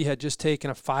UMD had just taken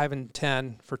a 5 and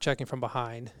 10 for checking from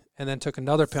behind, and then took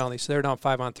another penalty. So they're down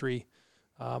 5-on-3.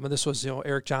 And this was,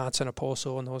 Eric Johnson,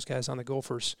 Oposo, and those guys on the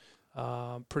Gophers,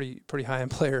 pretty high end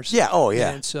players. Yeah. Oh,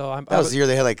 yeah. And so that was the year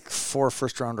they had like 4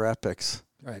 first-round draft picks.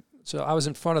 Right. So I was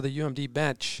in front of the UMD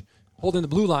bench, holding the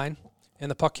blue line, and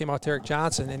the puck came out to Eric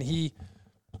Johnson, and he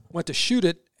went to shoot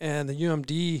it, and the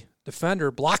UMD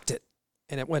defender blocked it,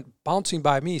 and it went bouncing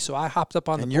by me. So I hopped up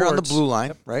on the boards. And you're on the blue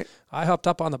line, right? I hopped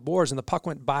up on the boards, and the puck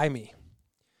went by me.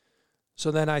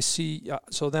 So then I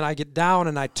get down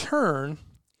and I turn,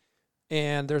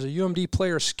 and there's a UMD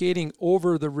player skating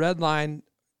over the red line,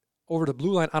 over the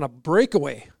blue line on a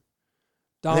breakaway.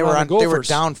 They were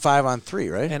down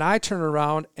 5-on-3, right? And I turn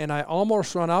around, and I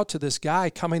almost run out to this guy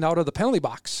coming out of the penalty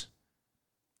box.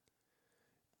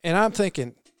 And I'm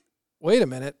thinking, wait a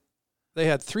minute. They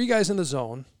had 3 guys in the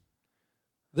zone.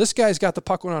 This guy's got the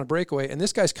puck going on a breakaway, and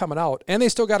this guy's coming out, and they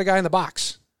still got a guy in the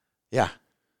box. Yeah.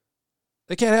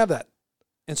 They can't have that.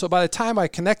 And so by the time I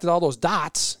connected all those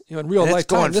dots, in real life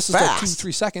time, this fast. is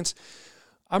like 2-3 seconds,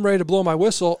 I'm ready to blow my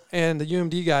whistle, and the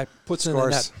UMD guy puts it in the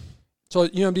net. So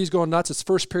UMD's going nuts. It's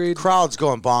first period. Crowd's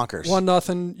going bonkers.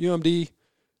 1-0 UMD,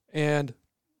 and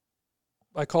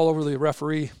I call over the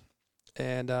referee,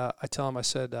 and I tell him, I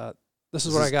said, this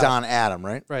is what I got. Don Adam,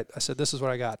 right? Right. I said, this is what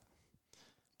I got.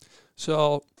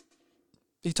 So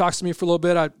he talks to me for a little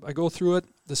bit. I go through it,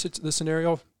 the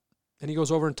scenario, and he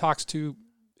goes over and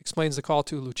explains the call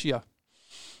to Lucia.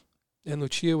 And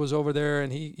Lucia was over there,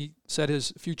 and he said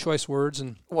his few choice words.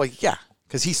 And well, yeah,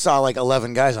 because he saw like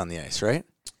 11 guys on the ice, right?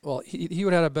 Well, he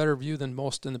would have had a better view than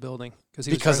most in the building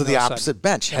because of the opposite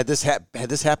bench. Had this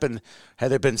happened, had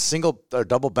there been single or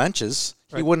double benches,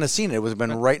 he wouldn't have seen it. It would have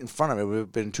been right in front of him. It would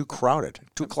have been too crowded,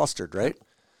 too clustered, right?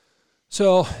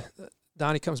 So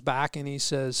Donnie comes back and he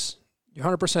says, "You're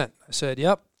 100%." I said,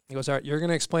 "Yep." He goes, "All right, you're going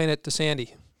to explain it to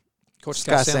Sandy, Coach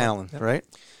Scott Sandlin, yep. Right?"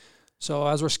 So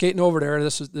as we're skating over there,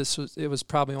 it was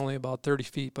probably only about 30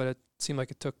 feet, but it seemed like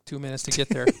it took 2 minutes to get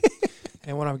there.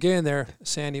 And when I'm getting there,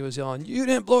 Sandy was yelling, "You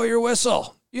didn't blow your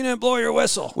whistle! You didn't blow your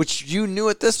whistle!" Which you knew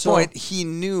at this point. He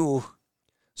knew.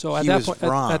 So at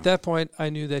that point,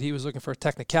 I knew that he was looking for a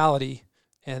technicality,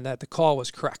 and that the call was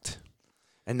correct.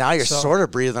 And now you're sort of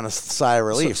breathing a sigh of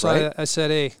relief, right? I said,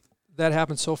 "Hey, that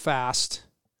happened so fast,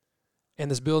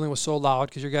 and this building was so loud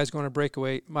because your guys going to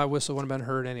breakaway. My whistle wouldn't have been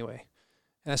heard anyway."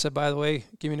 And I said, "By the way,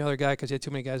 give me another guy because you had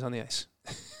too many guys on the ice."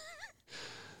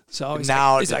 So he's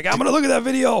like, "I'm going to look at that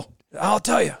video. I'll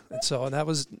tell you." And that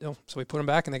was, so we put him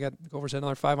back, and they got Gophers had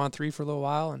another 5-on-3 for a little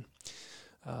while, and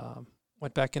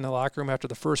went back in the locker room after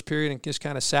the first period and just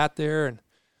kind of sat there. And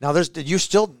now you're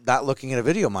still not looking at a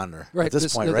video monitor at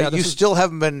this point, right? Yeah, you still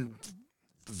haven't been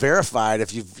verified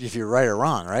if you're right or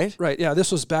wrong, right? Right. Yeah.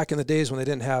 This was back in the days when they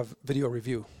didn't have video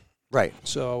review. Right.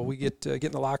 So we get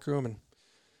in the locker room, and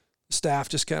staff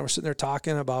just kind of were sitting there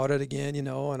talking about it again,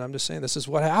 and I'm just saying, this is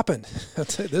what happened.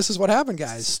 This is what happened,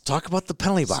 guys. Let's talk about the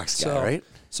penalty box guy, right?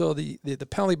 So the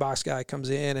penalty box guy comes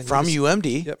in, and from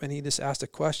UMD. Yep, and he just asked a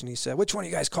question. He said, "Which one of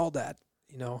you guys called that?"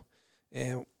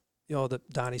 And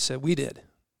Donnie said, "We did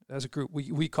as a group.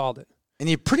 We called it." And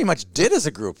you pretty much did as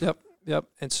a group. Yep.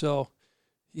 And so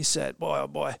he said, "Boy, oh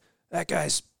boy, that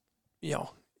guy's,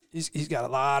 he's got a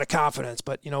lot of confidence,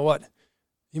 but you know what?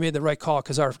 You made the right call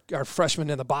because our freshman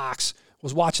in the box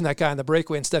was watching that guy in the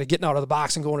breakaway instead of getting out of the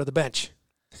box and going to the bench."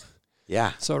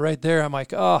 Yeah. So right there, I'm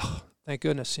like, oh, thank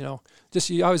goodness. You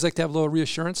always like to have a little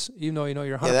reassurance, even though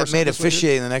you're 100%. Yeah, that made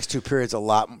officiating the next 2 periods you're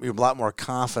a lot more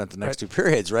confident the next 2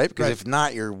 periods, right? Because if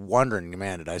not, you're wondering,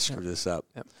 man, did I screw this up?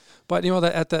 Yep. But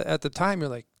at the time, you're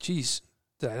like, geez,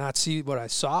 did I not see what I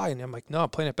saw? And I'm like, no, I'm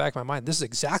playing it back in my mind. This is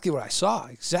exactly what I saw.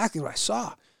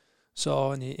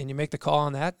 So, and you make the call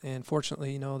on that, and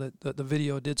fortunately, that the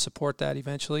video did support that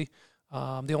eventually.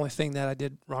 The only thing that I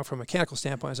did wrong from a mechanical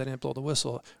standpoint is I didn't blow the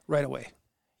whistle right away.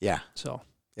 Yeah. So.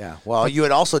 Yeah. Well, you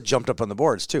had also jumped up on the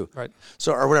boards too. Right.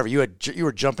 So, or whatever, you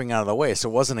were jumping out of the way, so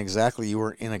it wasn't exactly you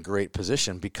were in a great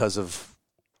position because of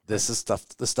the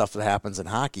stuff that happens in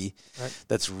hockey. Right.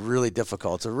 That's really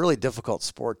difficult. It's a really difficult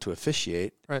sport to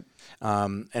officiate. Right.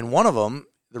 And one of them,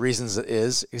 the reasons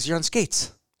is you're on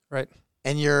skates. Right.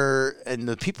 And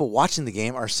the people watching the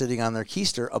game are sitting on their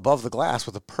keister above the glass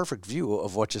with a perfect view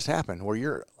of what just happened. Where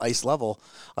you're ice level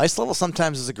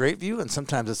sometimes is a great view, and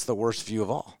sometimes it's the worst view of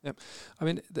all. Yep. I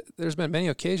mean, there's been many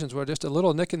occasions where just a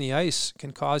little nick in the ice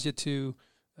can cause you to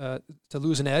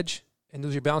lose an edge and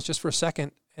lose your balance just for a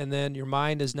second, and then your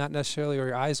mind is not necessarily, or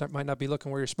your eyes might not be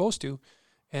looking where you're supposed to,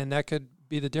 and that could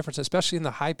be the difference, especially in the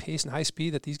high pace and high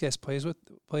speed that these guys play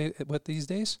with these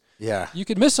days. Yeah. You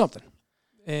could miss something.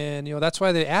 And, that's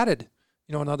why they added,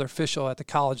 another official at the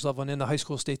college level, and in the high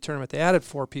school state tournament, they added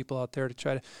 4 people out there to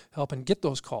try to help and get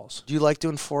those calls. Do you like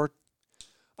doing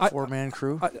four-man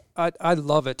crew? I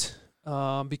love it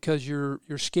because you're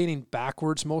skating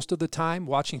backwards most of the time,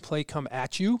 watching play come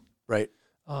at you. Right.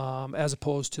 As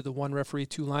opposed to the one referee,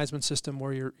 2 linesman system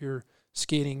where you're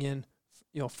skating in,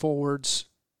 forwards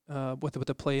with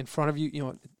the play in front of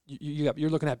you. You're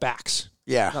looking at backs.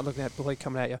 Yeah. Not looking at the play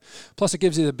coming at you. Plus, it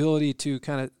gives you the ability to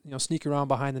kind of sneak around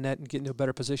behind the net and get into a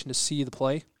better position to see the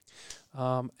play.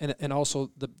 And also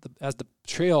as the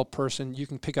trail person, you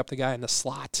can pick up the guy in the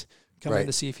slot, come in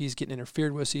to see if he's getting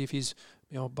interfered with, see if he's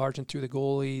barging through the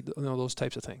goalie, those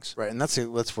types of things. Right, and that's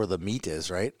where the meat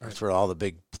is, right? That's where all the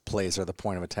big plays are, the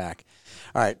point of attack.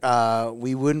 All right,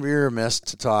 we wouldn't be remiss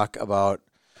to talk about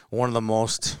one of the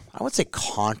most, I would say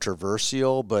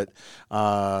controversial, but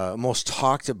most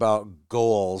talked about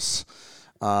goals.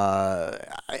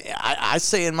 I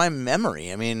say in my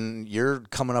memory, I mean, you're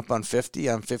coming up on 50,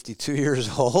 I'm 52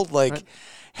 years old. Like,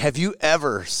 have you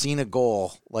ever seen a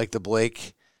goal like the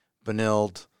Blake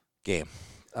Benilde game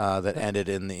that ended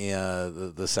in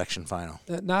the section final?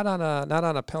 Not on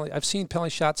a penalty. I've seen penalty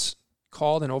shots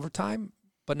called in overtime,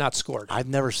 but not scored. I've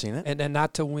never seen it. And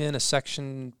not to win a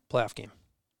section playoff game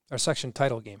or section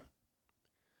title game.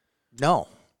 No.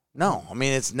 I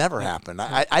mean, it's never happened.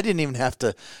 I didn't even have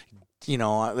to.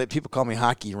 People call me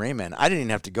Hockey Rayman. I didn't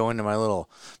even have to go into my little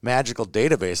magical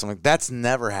database. I'm like, that's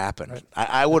never happened. Right.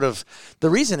 I would have. The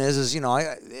reason is in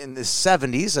the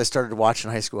 70s, I started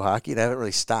watching high school hockey, and I haven't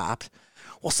really stopped.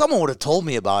 Well, someone would have told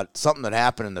me about something that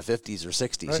happened in the 50s or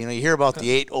 60s. Right. You hear about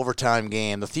the 8 overtime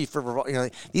game, the Thief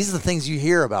River. These are the things you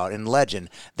hear about in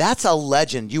legend. That's a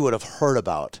legend you would have heard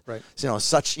about. Right.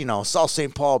 South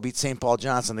St. Paul beat St. Paul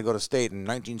Johnson to go to state in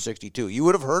 1962. You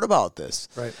would have heard about this.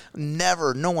 Right.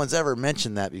 Never. No one's ever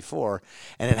mentioned that before,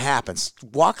 and it happens.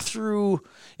 Walk through,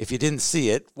 if you didn't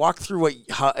see it,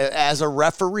 how, as a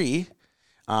referee.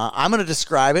 I'm going to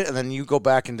describe it, and then you go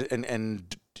back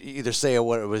and either say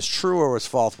what it was true or was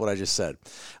false, what I just said.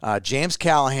 James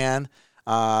Callahan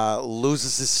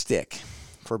loses his stick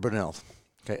for Benilde.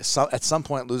 Okay, so at some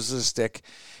point loses his stick,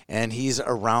 and he's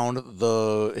around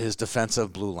his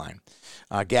defensive blue line.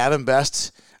 Gavin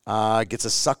Best gets a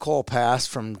suck-hole pass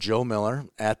from Joe Miller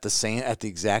at the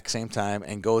exact same time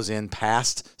and goes in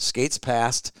skates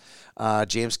past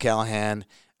James Callahan,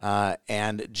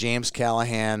 and James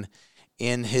Callahan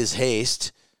in his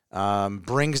haste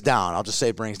brings down, I'll just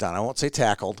say brings down, I won't say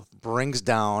tackled, brings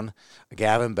down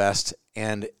Gavin Best,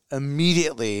 and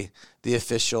immediately the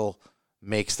official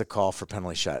makes the call for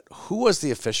penalty shot. Who was the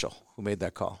official who made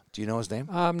that call? Do you know his name?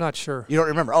 I'm not sure. You don't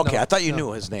remember? Okay, No, I thought you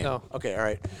knew his name. No. Okay, all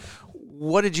right.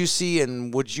 What did you see,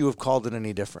 and would you have called it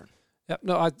any different? Yeah,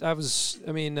 no,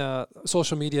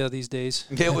 social media these days.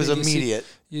 It was immediate.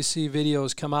 You see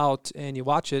videos come out, and you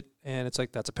watch it, and it's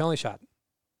like, that's a penalty shot.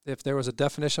 If there was a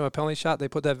definition of a penalty shot, they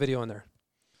put that video in there.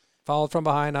 Followed from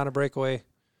behind on a breakaway,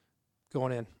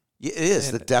 going in. It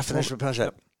is the definition of a penalty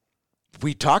shot. Yep.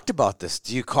 We talked about this.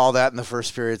 Do you call that in the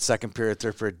first period, second period,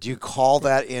 third period? Do you call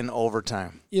that in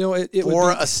overtime? It or would be,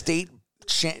 a state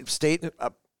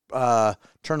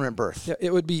tournament berth? Yeah,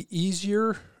 it would be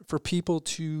easier for people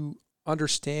to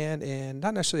understand and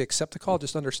not necessarily accept the call,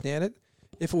 just understand it,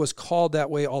 if it was called that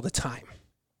way all the time.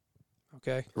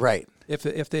 Okay. Right.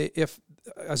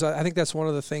 As I think that's one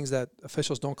of the things that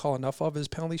officials don't call enough of is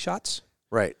penalty shots.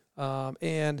 Right.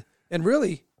 And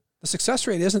really, the success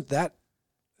rate isn't that.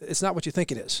 It's not what you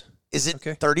think it is. Is it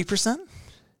 30%?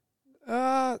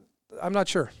 I'm not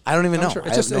sure. I don't even know. Sure.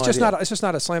 It's just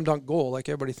not a slam dunk goal like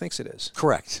everybody thinks it is.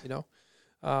 Correct.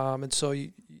 And so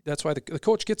that's why the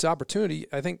coach gets the opportunity.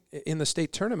 I think in the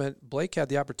state tournament, Blake had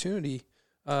the opportunity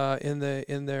in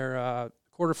their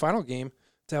quarterfinal game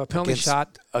to have a penalty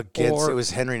shot against. It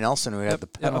was Henry Nelson who had the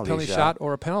penalty shot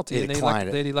or a penalty, and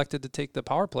they elected to take the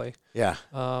power play. Yeah.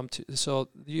 So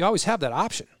you always have that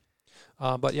option.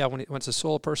 But yeah, when it's a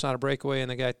solo person on a breakaway and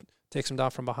the guy takes him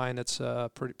down from behind, it's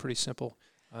pretty simple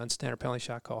and standard penalty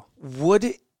shot call.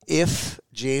 If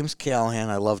James Callahan,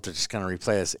 I love to just kind of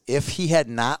replay this, if he had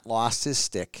not lost his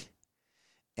stick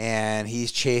and he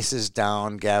chases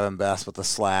down Gavin Best with a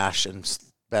slash and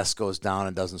Best goes down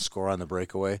and doesn't score on the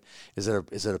breakaway, is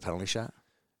it a penalty shot?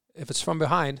 If it's from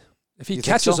behind, if he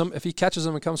catches him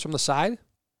and comes from the side,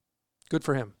 good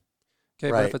for him.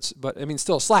 Okay, right. But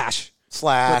still a slash,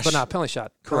 but not a penalty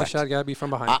shot. Correct. Penalty shot got to be from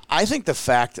behind. I think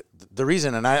the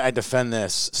reason, and I defend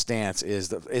this stance, is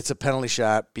that it's a penalty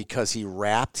shot because he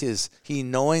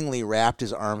knowingly wrapped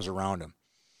his arms around him.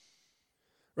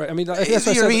 Right. I mean, that's what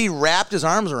I said. He wrapped his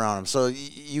arms around him, so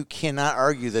you cannot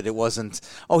argue that it wasn't.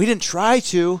 Oh, he didn't try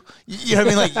to. You know what I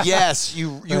mean? Like, yes, you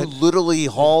literally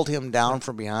hauled him down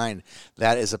from behind.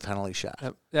 That is a penalty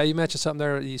shot. Yeah, you mentioned something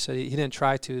there. You said he didn't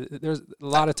try to. There's a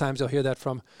lot of times you'll hear that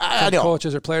from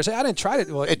coaches or players. Say, I didn't try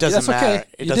to. Well, it doesn't matter. Okay.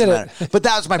 It doesn't matter. But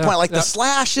that was my point. Like the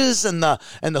slashes and the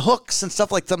hooks and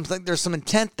stuff like something. There's some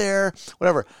intent there.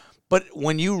 Whatever. But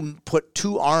when you put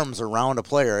two arms around a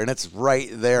player, and it's right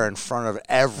there in front of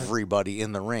everybody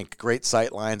in the rink, great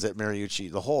sight lines at Mariucci,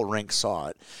 the whole rink saw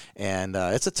it, and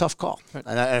it's a tough call. Right.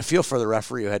 And I feel for the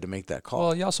referee who had to make that call.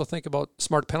 Well, you also think about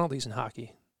smart penalties in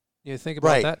hockey. You think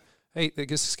about that. Hey, I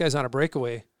guess this guy's on a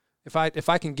breakaway. If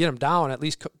I can get him down, at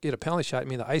least get a penalty shot. I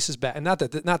mean, the ice is bad, and not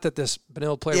that this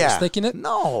Benilde player was thinking it.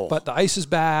 No, but the ice is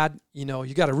bad. You know,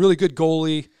 you got a really good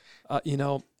goalie. You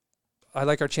know, I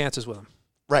like our chances with him.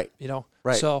 Right. You know.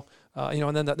 Right. So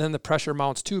and then the pressure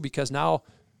mounts too, because now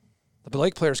the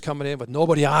Blake player's coming in with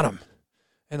nobody on him,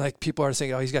 and like people are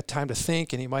thinking, oh, he's got time to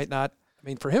think, and he might not. I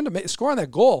mean, for him to score on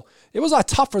that goal, it was a lot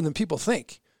tougher than people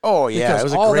think. Oh yeah, it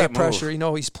was all a great that pressure. move. You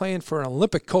know, he's playing for an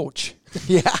Olympic coach.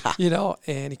 Yeah. You know,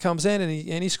 and he comes in and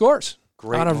he scores.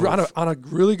 Great on a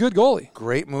really good goalie.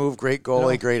 Great move, great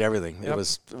goalie, great everything. Yep.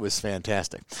 It was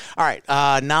fantastic. All right,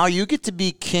 now you get to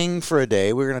be king for a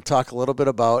day. We're going to talk a little bit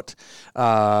about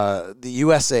the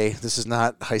USA. This is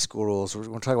not high school rules. We're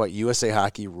going to talk about USA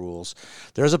hockey rules.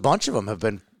 There's a bunch of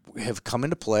them have come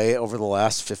into play over the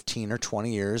last 15 or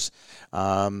 20 years.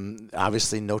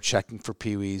 Obviously, no checking for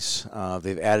peewees.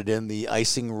 They've added in the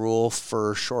icing rule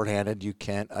for shorthanded. You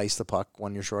can't ice the puck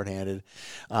when you're shorthanded.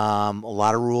 A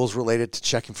lot of rules related to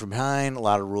checking from behind, a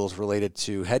lot of rules related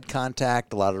to head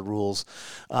contact, a lot of rules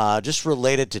just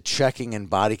related to checking and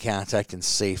body contact and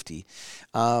safety.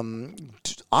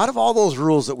 Out of all those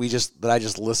rules that I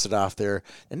just listed off there,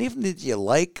 and even did you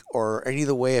like or any of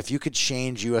the way, if you could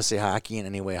change USA hockey in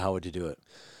any way, how would you do it?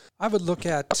 I would look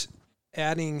at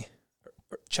adding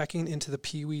checking into the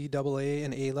Pee Wee AA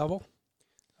and A level,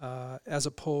 as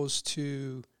opposed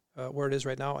to where it is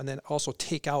right now, and then also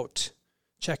take out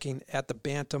checking at the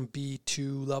Bantam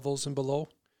B2 levels and below,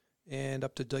 and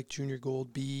up to like Junior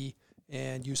Gold B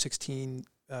and U16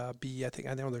 B.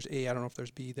 I know there's A. I don't know if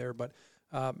there's B there, but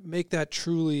make that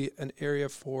truly an area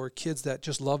for kids that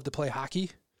just love to play hockey.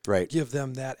 Right. Give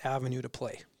them that avenue to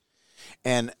play.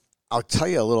 And I'll tell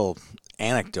you a little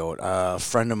anecdote. A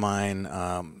friend of mine,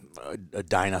 a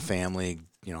Dyna family,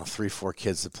 3-4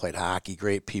 kids that played hockey,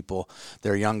 great people.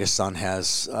 Their youngest son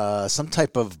has some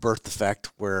type of birth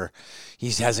defect where he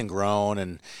hasn't grown,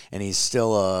 and he's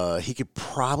still he could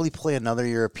probably play another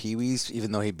year of Pee-wees,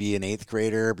 even though he'd be an 8th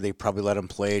grader, but they probably let him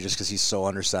play just because he's so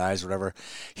undersized or whatever.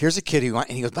 Here's a kid and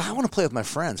he goes, but I want to play with my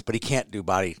friends, but he can't do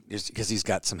body just because he's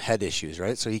got some head issues,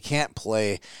 right? So he can't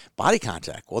play body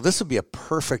contact. Well, this would be a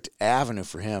perfect avenue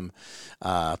for him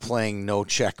playing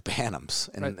no-check Bantams,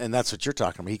 and that's what you're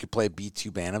talking about. He could play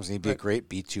B2 Bantams, and he'd be a great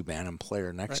B2 Bantam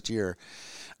player next year.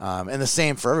 And the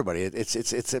same for everybody.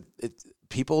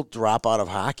 People drop out of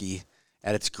hockey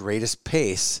at its greatest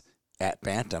pace at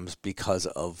Bantams because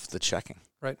of the checking.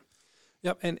 Right.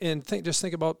 Yep. And just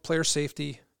think about player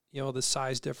safety. The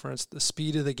size difference, the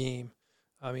speed of the game.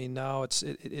 I mean, now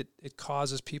it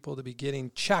causes people to be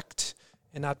getting checked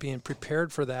and not being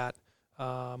prepared for that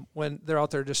when they're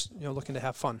out there just looking to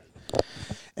have fun.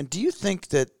 And do you think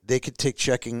that they could take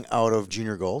checking out of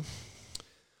Junior Gold?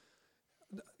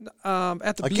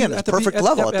 At the Again, B, it's perfect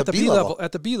level. At the B level.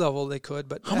 At the B level, they could.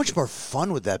 But how much more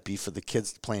fun would that be for the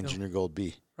kids playing Junior Gold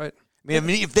B? Right. I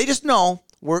mean, if they just know,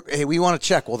 hey, we want to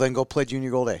check, well, then go play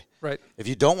Junior Gold A. Right. If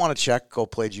you don't want to check, go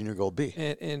play Junior Gold B.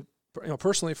 And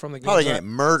personally, from the game, probably gonna get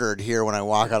murdered here when I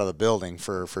walk out of the building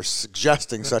for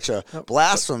suggesting such a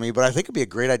blasphemy. But I think it'd be a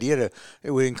great idea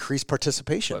it would increase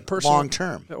participation long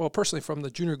term. Well, personally, from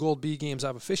the Junior Gold B games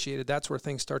I've officiated, that's where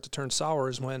things start to turn sour.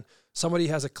 Is when somebody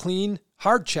has a clean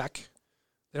hard check,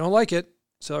 they don't like it,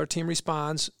 so our team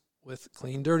responds with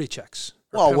clean dirty checks.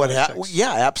 Well,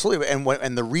 yeah, absolutely,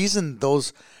 and the reason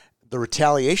the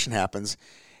retaliation happens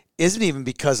isn't even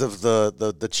because of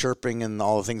the chirping and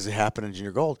all the things that happen in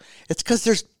Junior Gold. It's because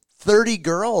there's 30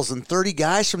 girls and 30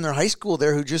 guys from their high school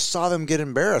there who just saw them get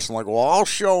embarrassed. I'm like, well, I'll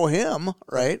show him,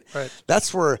 right? Right.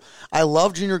 That's where I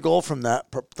love Junior Gold from that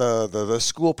the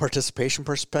school participation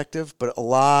perspective, but a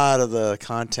lot of the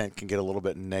content can get a little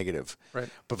bit negative. Right.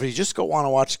 But if you just want to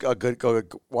watch a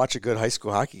good high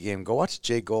school hockey game, go watch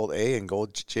J Gold A and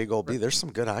J Gold B. Right. There's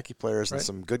some good hockey players and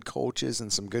some good coaches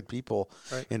and some good people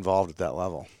involved at that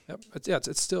level. Yep.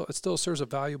 It still serves a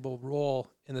valuable role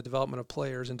in the development of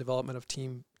players and development of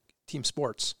team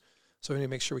sports. So we need to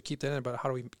make sure we keep that in, but how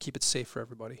do we keep it safe for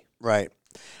everybody? Right.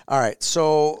 All right,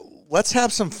 so let's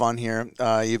have some fun here.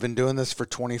 You've been doing this for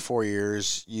 24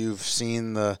 years. You've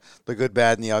seen the good,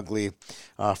 bad, and the ugly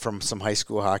from some high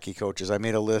school hockey coaches. I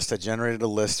made a list. I generated a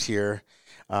list here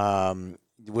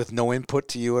with no input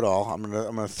to you at all. I'm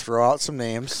gonna throw out some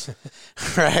names,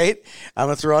 right? I'm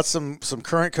gonna throw out some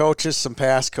current coaches, some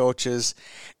past coaches,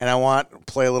 and I want to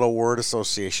play a little word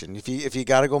association. If you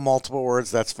got to go multiple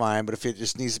words, that's fine. But if it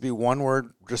just needs to be one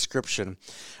word description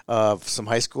of some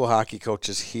high school hockey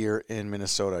coaches here in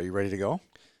Minnesota, are you ready to go?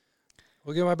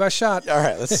 We'll give my best shot. All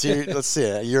right, let's see. Let's see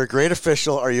it. You're a great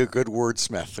official. Are you a good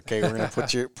wordsmith? Okay, we're gonna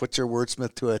put your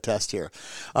wordsmith to a test here.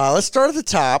 Let's start at the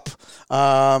top.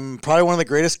 Probably one of the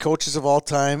greatest coaches of all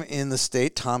time in the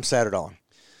state, Tom Satterdahl.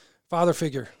 Father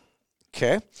figure.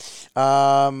 Okay.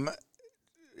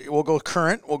 We'll go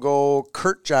current. We'll go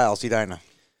Kurt Giles, Edina.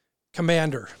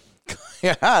 Commander.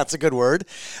 Yeah, that's a good word.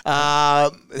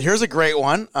 Here's a great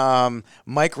one.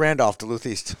 Mike Randolph, Duluth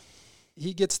East.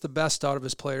 He gets the best out of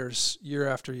his players year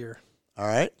after year. All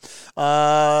right.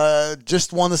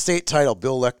 Just won the state title,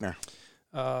 Bill Lechner.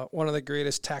 One of the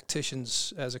greatest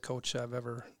tacticians as a coach I've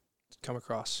ever come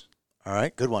across. All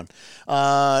right, good one.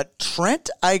 Trent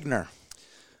Eigner.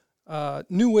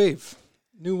 New wave.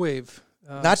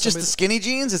 Not just the skinny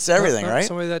jeans, it's everything, right?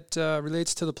 Somebody that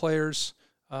relates to the players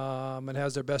and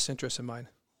has their best interests in mind.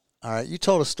 All right, you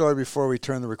told a story before we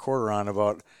turned the recorder on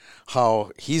about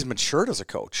how he's matured as a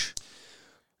coach.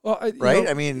 Well, right?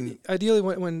 I mean, ideally,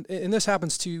 when and this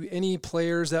happens to any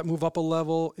players that move up a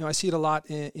level, I see it a lot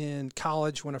in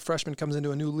college when a freshman comes into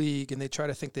a new league and they try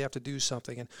to think they have to do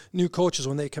something, and new coaches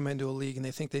when they come into a league and they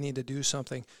think they need to do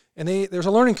something, and there's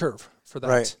a learning curve for that.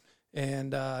 Right.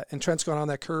 And Trent's gone on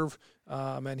that curve,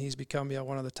 and he's become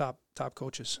one of the top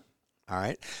coaches. All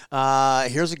right.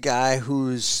 Here's a guy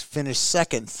who's finished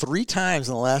second 3 times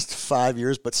in the last 5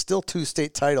 years, but still 2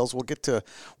 state titles. We'll get to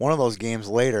one of those games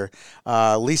later.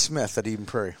 Lee Smith at Eden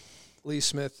Prairie. Lee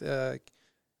Smith,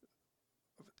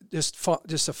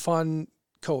 just a fun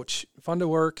coach, fun to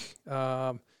work,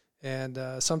 and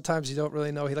sometimes you don't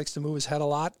really know. He likes to move his head a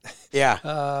lot.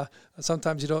 Yeah.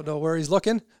 Sometimes you don't know where he's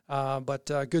looking, but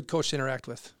good coach to interact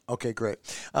with. Okay, great.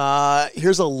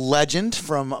 Here's a legend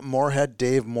from Moorhead,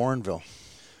 Dave Morinville.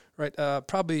 Right,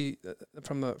 probably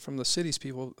from the city's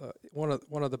people, one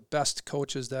of the best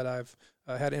coaches that I've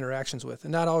had interactions with,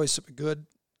 and not always good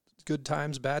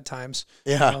times, bad times.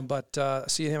 Yeah. But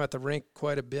seeing him at the rink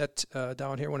quite a bit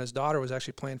down here when his daughter was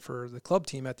actually playing for the club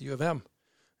team at the U of M.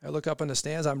 I look up in the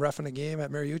stands. I'm reffing a game at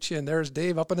Mariucci, and there's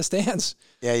Dave up in the stands.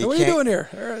 Yeah, what are you doing here?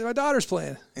 My daughter's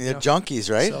playing.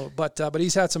 Junkies, right? So, but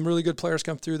he's had some really good players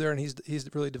come through there, and he's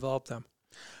really developed them.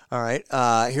 All right.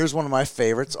 Here's one of my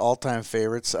favorites, all-time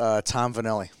favorites, Tom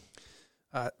Vanelli.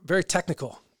 Very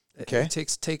technical. Okay. He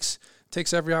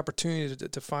takes every opportunity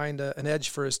to find an edge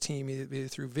for his team, either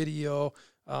through video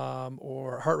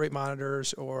or heart rate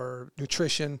monitors or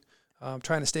nutrition,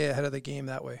 trying to stay ahead of the game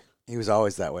that way. He was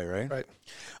always that way, right?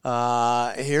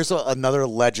 Right. Here's another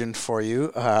legend for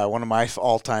you. One of my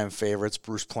all-time favorites,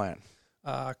 Bruce Plant.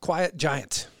 Quiet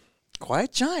giant.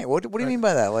 Quiet giant. What do you mean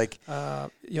by that? Like,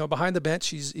 behind the bench,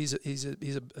 he's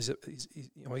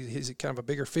kind of a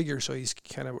bigger figure, so he's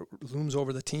kind of looms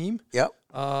over the team. Yep.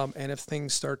 And if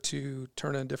things start to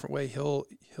turn in a different way, he'll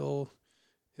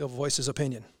voice his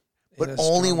opinion. But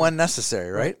only when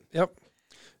necessary, right? Yep.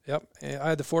 And I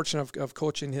had the fortune of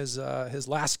coaching his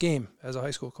last game as a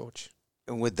high school coach.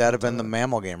 And would that have been the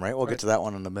Mammal game, right? We'll get to that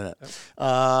one in a minute.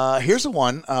 Yep. Here's a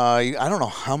one. I don't know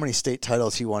how many state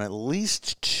titles he won. At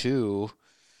least 2,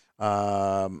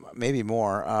 maybe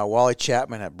more. Wally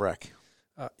Chapman at Breck.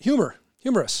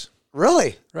 Humorous.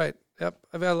 Really? Right. Yep.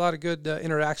 I've had a lot of good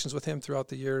interactions with him throughout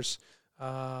the years.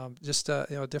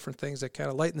 Different things that kind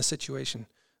of lighten the situation.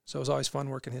 So it was always fun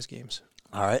working his games.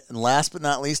 All right. And last but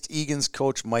not least, Egan's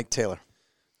coach, Mike Taylor.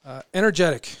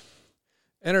 Energetic.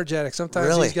 Sometimes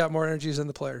really? He's got more energies than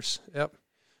the players. Yep.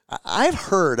 I've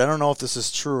heard, I don't know if this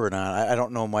is true or not, I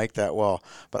don't know Mike that well,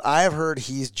 but I've heard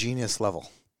he's genius level,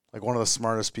 like one of the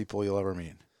smartest people you'll ever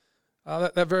meet.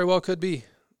 That very well could be.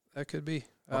 That could be.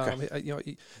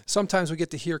 Okay. Sometimes we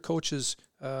get to hear coaches,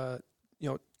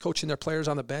 coaching their players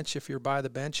on the bench if you're by the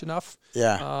bench enough.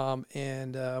 Yeah.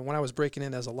 And when I was breaking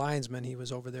in as a linesman, he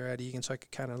was over there at Egan, so I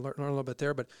could kind of learn a little bit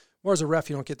there. But more as a ref,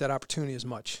 you don't get that opportunity as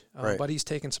much. Right. But he's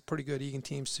taken some pretty good Egan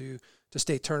teams to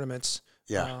state tournaments.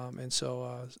 Yeah. And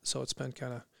so it's been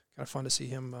kind of fun to see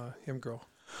him grow.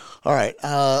 All right,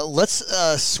 let's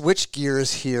switch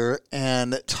gears here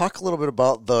and talk a little bit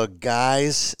about the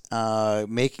guys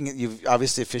making it. You've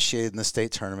obviously officiated in the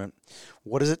state tournament.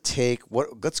 What does it take?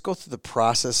 Let's go through the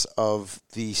process of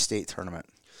the state tournament.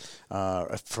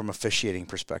 from officiating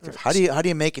perspective. Right. How do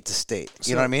you make it to state?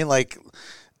 You know what I mean? Like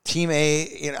Team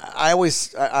A, I always,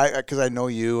 because I know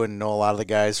you and know a lot of the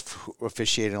guys who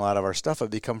officiate in a lot of our stuff, I've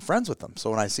become friends with them.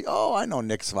 So when I see, I know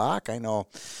Nick Zvok, I know,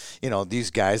 these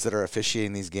guys that are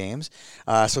officiating these games.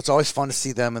 So it's always fun to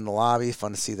see them in the lobby,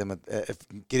 fun to see them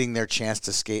getting their chance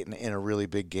to skate in a really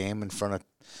big game in front of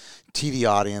TV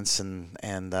audience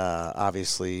and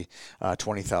obviously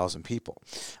 20,000 people.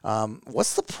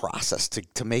 What's the process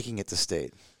to making it to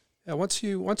state? Yeah, once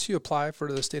you apply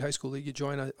for the State High School League, you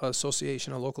join a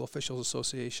association, a local officials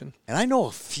association. And I know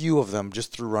a few of them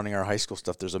just through running our high school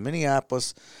stuff. There's a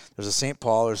Minneapolis, there's a St.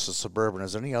 Paul, there's a Suburban.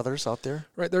 Is there any others out there?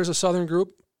 Right, there's a Southern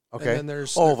group. Okay. And then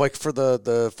there's like for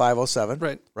the 507.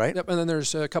 Right. Yep. And then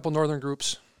there's a couple northern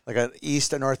groups. Like an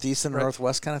east, a northeast, and a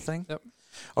northwest kind of thing. Yep.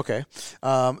 Okay.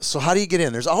 So how do you get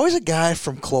in? There's always a guy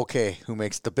from Cloquet who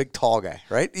makes the big tall guy,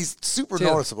 right? He's super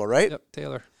noticeable, right? Yep.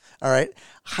 Taylor. All right.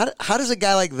 How does a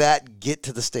guy like that get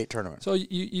to the state tournament? So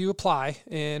you apply,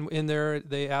 and in there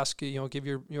they ask you, give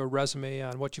your resume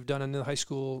on what you've done in the high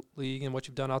school league and what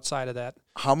you've done outside of that.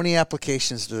 How many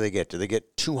applications do they get? Do they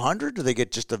get 200? Do they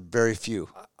get just a very few?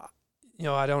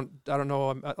 I don't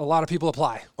know. A lot of people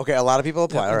apply. Okay, a lot of people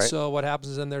apply. Yeah, all right. So what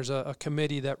happens is then there's a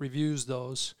committee that reviews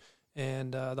those,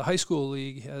 and the high school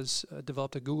league has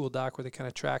developed a Google Doc where they kind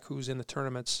of track who's in the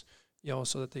tournaments,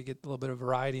 so that they get a little bit of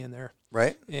variety in there.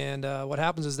 Right. And what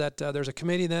happens is that there's a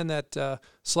committee then that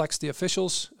selects the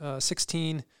officials,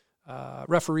 16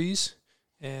 referees,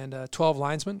 and 12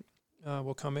 linesmen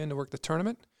will come in to work the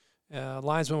tournament.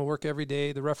 Linesmen will work every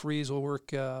day. The referees will work,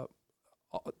 12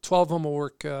 of them will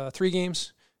work 3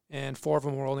 games, and 4 of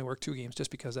them will only work 2 games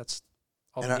just because that's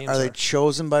all the games are they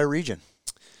chosen by region?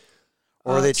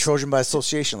 Or are they chosen by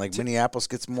association? Like Minneapolis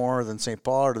gets more than St.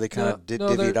 Paul, or do they kind of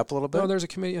divvy it up a little bit? No, there's a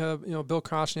committee. Bill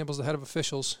Cronshaw is the head of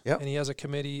officials, and he has a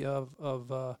committee of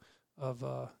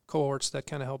cohorts that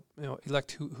kind of help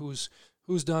elect who's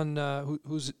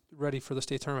ready for the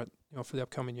state tournament, for the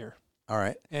upcoming year. All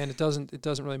right. And it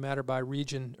doesn't really matter by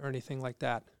region or anything like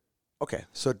that. Okay,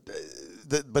 so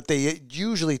but they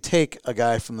usually take a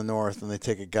guy from the north and they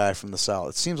take a guy from the south.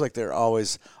 It seems like they're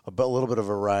always a little bit of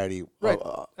variety. Right.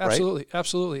 Absolutely. Right?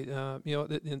 Absolutely.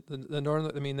 The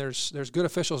northern. I mean, there's good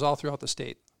officials all throughout the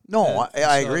state. No,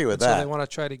 I agree with that. So they want to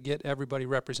try to get everybody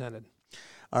represented.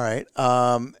 All right.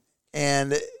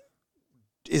 And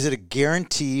is it a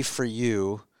guarantee for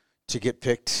you to get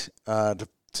picked to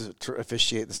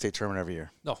officiate the state tournament every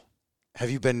year? No. Have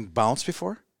you been bounced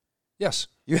before? Yes.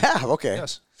 You have? Okay.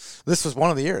 Yes. This was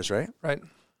one of the years, right? Right.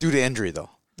 Due to injury,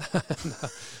 though. No,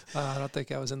 I don't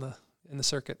think I was in the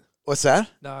circuit. What's that?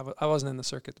 No, I wasn't in the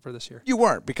circuit for this year. You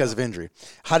weren't because of injury.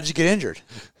 How did you get injured?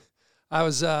 I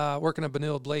was working a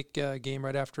Benilde Blake game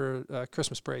right after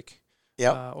Christmas break.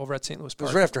 Yep. Over at St. Louis Park. It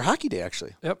was right after hockey day,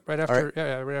 actually. Yep. Right after.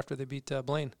 Right. Right after they beat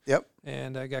Blaine. Yep.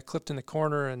 And I got clipped in the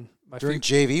corner, and during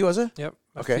JV, was it? Yep.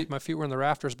 Okay. My feet were in the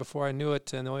rafters before I knew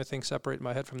it, and the only thing separating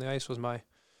my head from the ice was my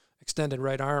extended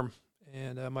right arm,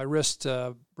 and my wrist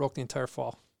broke the entire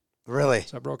fall. Really?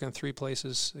 So I broke in 3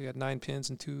 places. I got 9 pins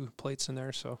and 2 plates in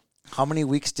there. So. How many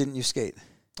weeks didn't you skate?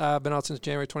 I've been out since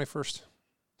January 21st.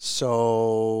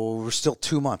 So we're still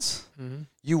 2 months. Mm-hmm.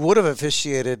 You would have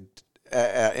officiated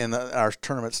in our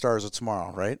tournament stars of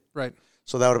tomorrow, right? Right.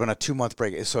 So that would have been a 2-month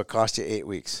break. So it cost you 8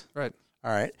 weeks. Right.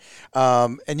 All right.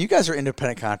 And you guys are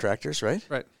independent contractors, right?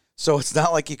 Right. So it's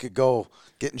not like you could go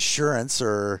get insurance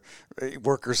or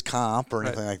workers' comp or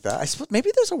anything like that. I suppose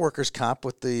maybe there's a workers' comp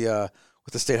with the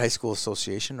State High School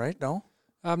Association, right? No?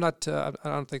 I'm not. I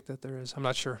don't think that there is. I'm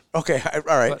not sure. Okay. All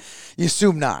right. But, you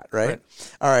assume not, right?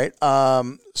 All right.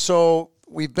 So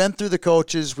we've been through the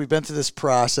coaches. We've been through this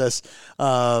process.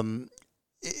 Why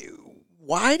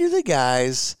do the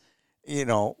guys,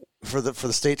 for the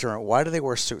state tournament, why do they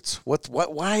wear suits?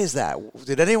 Why is that?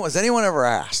 Has anyone ever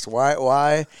asked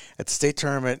why at the state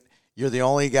tournament you're the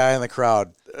only guy in the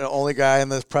crowd, the only guy in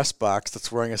the press box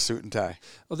that's wearing a suit and tie?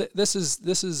 Well, this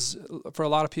is for a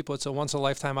lot of people, it's a once in a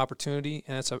lifetime opportunity,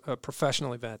 and it's a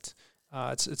professional event.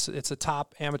 It's a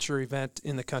top amateur event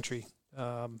in the country.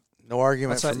 No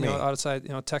argument outside, for me.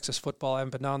 Outside, Texas football, I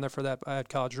haven't been down there for that. I had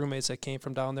college roommates that came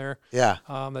from down there. Yeah.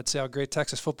 That say how great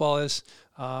Texas football is.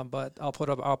 But I'll put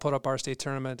up our state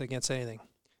tournament against anything.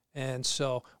 And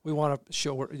so we want to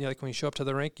show, like when you show up to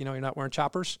the rink, you're not wearing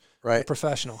choppers. Right. You're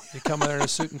professional. You come there in a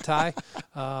suit and tie,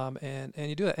 and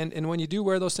you do that. And when you do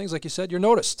wear those things, like you said, you're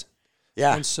noticed.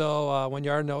 Yeah. And so when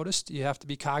you are noticed, you have to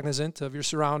be cognizant of your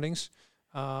surroundings,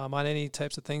 on any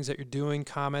types of things that you're doing,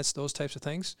 comments, those types of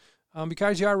things.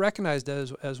 Because you are recognized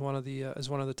as one of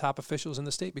the top officials in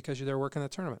the state because you're there working the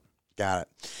tournament. Got it.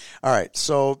 All right.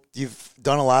 So you've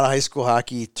done a lot of high school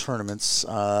hockey tournaments.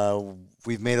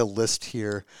 We've made a list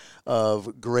here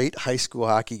of great high school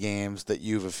hockey games that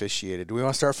you've officiated. Do we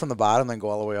want to start from the bottom and then go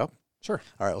all the way up? Sure.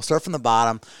 All right. We'll start from the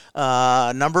bottom.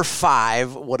 Number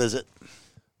 5. What is it?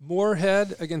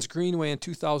 Moorhead against Greenway in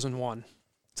 2001.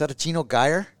 Is that a Gino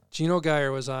Geyer? Gino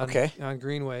Geyer was on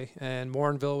Greenway, and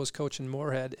Morinville was coaching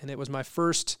Moorhead, and it was my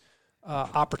first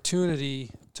opportunity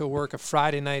to work a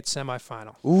Friday night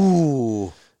semifinal.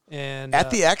 Ooh. And at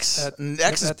the X?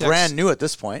 X is brand new at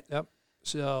this point. Yep.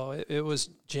 So it was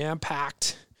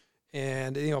jam-packed,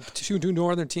 and two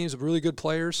northern teams with really good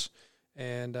players,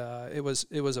 and it was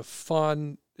a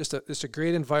fun, just a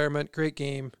great environment, great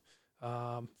game,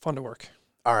 fun to work.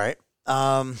 All right.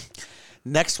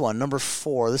 Next one, number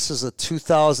 4. This is a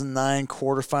 2009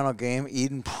 quarterfinal game,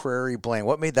 Eden Prairie Blaine.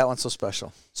 What made that one so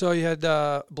special? So you had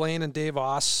Blaine and Dave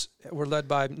Oss were led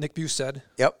by Nick Busted.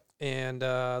 Yep. And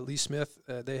Lee Smith.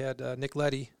 They had Nick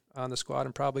Letty on the squad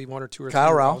and probably 1 or 2 or 3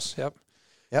 Kyle Rao. rows.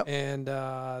 Yep. And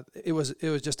it was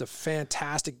just a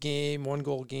fantastic game,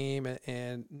 1-goal game,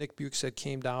 and Nick Busted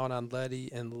came down on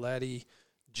Letty, and Letty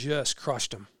just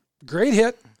crushed him. Great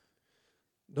hit.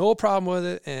 No problem with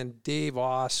it. And Dave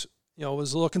Oss,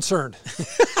 was a little concerned,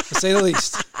 to say the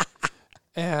least.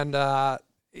 And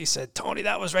he said, "Tony,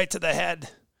 that was right to the head."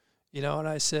 And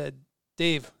I said,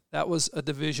 "Dave, that was a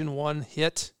Division I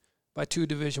hit by 2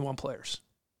 Division I players."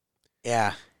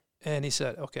 Yeah. And he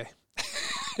said, "Okay."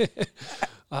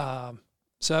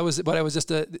 So it was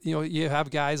just you have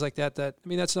guys like that.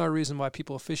 That's another reason why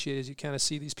people officiate is you kind of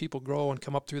see these people grow and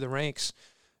come up through the ranks.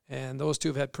 And those 2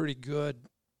 have had pretty good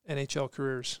NHL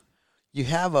careers. You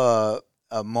have a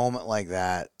moment like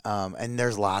that, and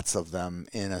there's lots of them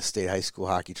in a state high school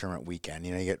hockey tournament weekend.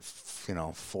 You get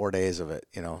 4 days of it,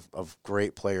 of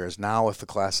great players. Now with the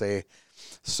Class A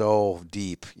so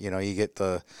deep, you get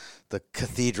the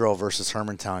Cathedral versus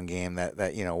Hermantown game that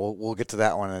we'll get to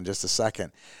that one in just a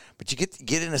second. But you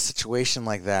get in a situation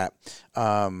like that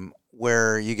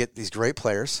where you get these great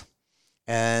players,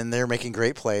 and they're making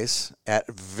great plays at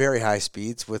very high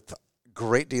speeds with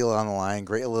great deal on the line,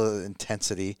 great little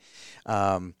intensity.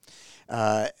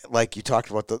 Like you talked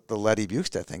about the Letty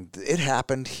Bukestad thing. It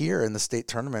happened here in the state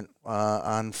tournament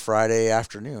on Friday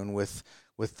afternoon with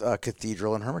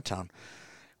Cathedral and Hermantown.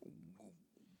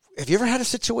 Have you ever had a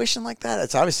situation like that?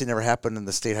 It's obviously never happened in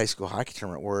the state high school hockey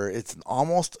tournament where it's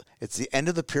the end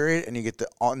of the period and you get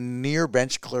the near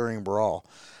bench clearing brawl.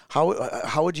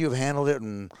 How would you have handled it,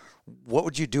 and what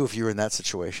would you do if you were in that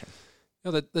situation?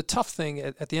 The tough thing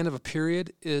at the end of a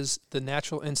period is the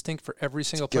natural instinct for every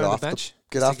single player on the bench.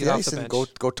 Get off the ice and go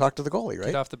talk to the goalie, right?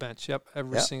 Get off the bench. Yep,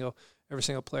 every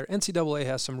single player. NCAA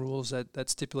has some rules that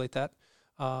stipulate that,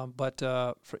 but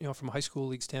from a high school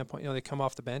league standpoint, they come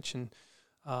off the bench, and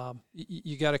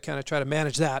you got to kind of try to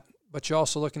manage that. But you're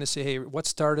also looking to say, hey, what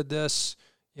started this?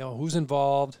 Who's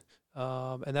involved?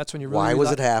 And that's when you really why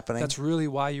was it happening? That's really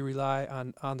why you rely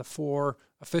on the 4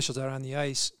 officials that are on the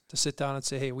ice to sit down and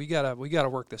say, hey, we gotta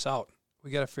work this out.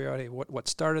 We gotta figure out, hey, what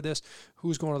started this?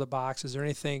 Who's going to the box? Is there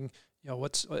anything?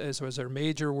 Is there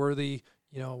major worthy?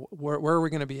 Where are we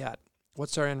going to be at?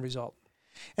 What's our end result?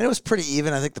 And it was pretty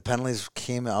even. I think the penalties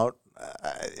came out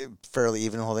fairly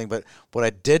even, the whole thing. But what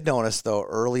I did notice, though,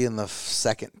 early in the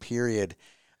second period,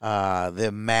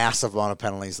 the massive amount of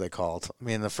penalties they called.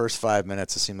 In the first 5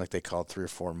 minutes, it seemed like they called 3 or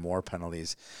 4 more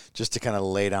penalties just to kind of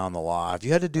lay down the law. Have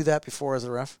you had to do that before as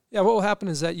a ref? Yeah, what will happen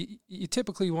is that you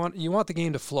typically want the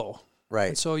game to flow. Right.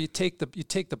 And so you take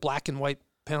the black and white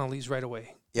penalties right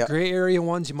away. Yep. Gray area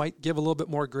ones, you might give a little bit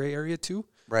more gray area to.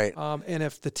 Right. And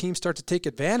if the teams start to take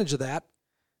advantage of that,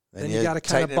 then you got to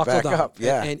kind of tighten it buckle back down. up.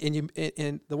 Yeah.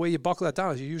 And the way you buckle that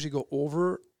down is you usually go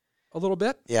over a little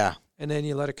bit. Yeah. And then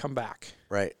you let it come back.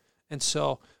 Right. And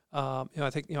so, I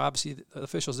think, obviously the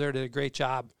officials there did a great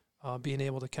job being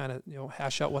able to kind of,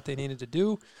 hash out what they needed to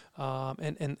do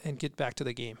and get back to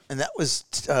the game. And that was,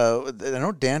 I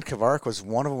know Dan Kavarik was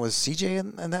one of them. Was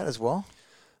CJ in that as well?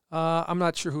 I'm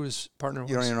not sure who his partner was.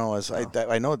 You don't even know.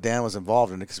 I know Dan was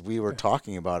involved in it because we were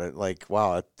talking about it. Like,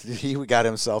 wow, he got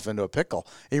himself into a pickle.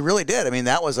 He really did.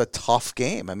 That was a tough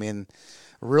game.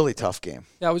 Really tough game.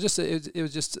 Yeah, it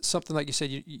was just something like you said.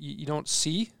 You don't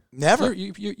see. Never.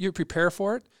 You prepare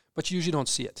for it, but you usually don't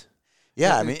see it.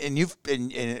 Yeah, and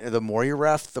the more you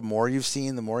ref, the more you've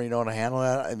seen, the more you know how to handle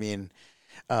that.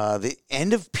 The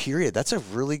end of period, that's a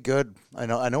really good. I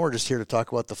know we're just here to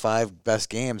talk about the 5 best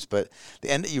games, but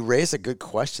you raised a good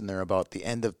question there about the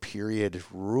end of period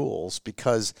rules,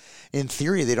 because in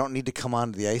theory they don't need to come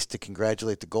onto the ice to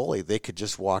congratulate the goalie. They could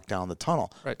just walk down the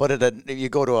tunnel. Right. But you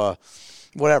go to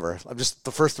whatever. I'm just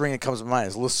the first thing that comes to mind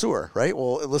is Le Sueur, right?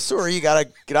 Well, Le Sueur, you got to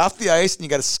get off the ice and you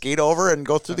got to skate over and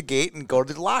go through the gate and go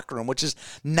to the locker room, which is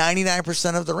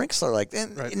 99% of the rinks are like that.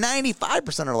 And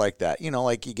 95% are like that.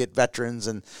 Like you get veterans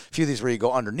and a few of these where you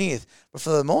go underneath. But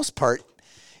for the most part,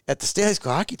 at the state high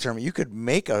school hockey tournament, you could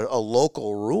make a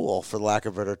local rule, for lack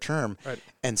of a better term,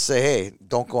 and say, hey,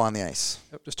 don't go on the ice.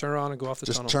 Yep, just turn around and go off the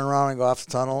tunnel. Just turn around and go off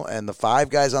the tunnel, and the 5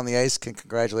 guys on the ice can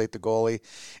congratulate the goalie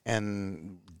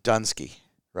and Dunsky,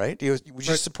 right? Would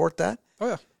you support that? Oh,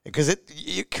 yeah. Because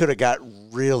it could have got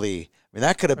really –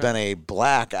 that could have been a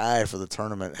black eye for the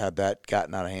tournament had that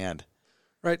gotten out of hand.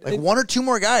 Right. Like 1 or 2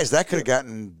 more guys, that could have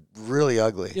gotten really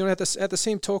ugly. At the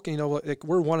same token, like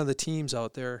we're one of the teams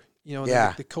out there.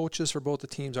 The coaches for both the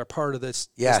teams are part of this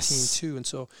team too, and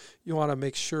so you want to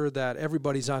make sure that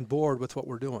everybody's on board with what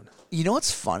we're doing. You know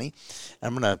what's funny?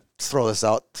 I'm going to throw this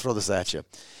at you.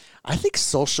 I think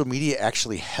social media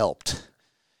actually helped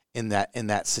in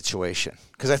that situation,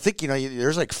 because I think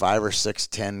there's like 5 or 6,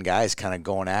 10 guys kind of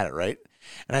going at it, right?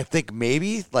 And I think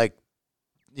maybe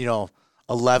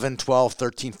 11, 12,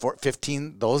 13, 14,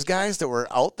 15, those guys that were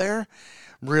out there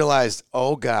realized,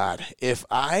 oh God, if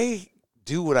I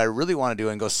do what I really want to do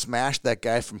and go smash that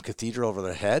guy from Cathedral over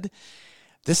the head,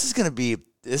 this is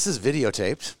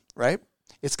videotaped, right?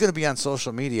 It's going to be on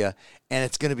social media, and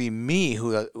it's going to be me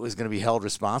who is going to be held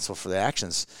responsible for the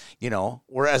actions,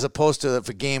 whereas opposed to if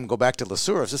a game, go back to Le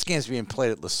Sueur, if this game's being played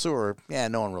at Le Sueur,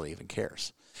 no one really even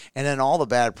cares. And then all the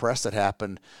bad press that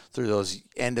happened through those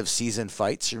end-of-season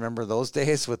fights. You remember those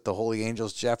days with the Holy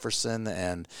Angels Jefferson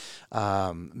and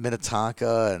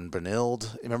Minnetonka and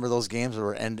Benilde? Remember those games that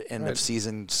were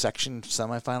end-of-season section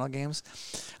semifinal games?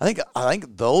 I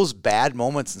think those bad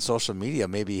moments in social media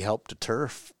maybe help deter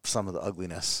some of the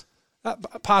ugliness.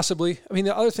 Possibly.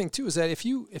 The other thing, too, is that if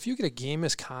you get a game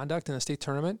misconduct in a state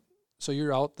tournament, so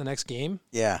you're out the next game,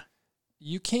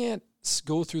 you can't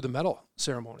go through the medal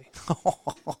ceremony.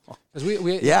 Because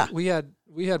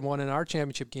we had one in our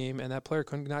championship game, and that player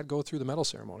could not go through the medal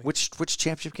ceremony. Which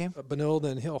championship game? Benilde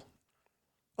and Hill.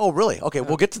 Oh, really? Okay,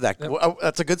 we'll get to that. Yep.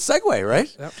 That's a good segue,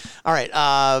 right? Yep. All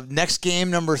right, next game,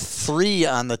 number 3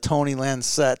 on the Tony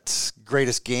Lancette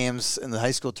greatest games in the high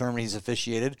school tournament he's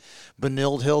officiated,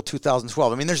 Benilde Hill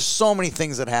 2012. There's so many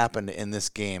things that happened in this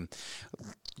game.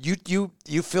 You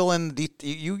fill in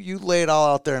you lay it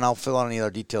all out there, and I'll fill out any other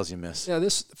details you miss. Yeah,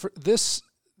 this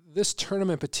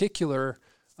tournament in particular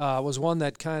was one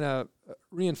that kind of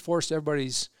reinforced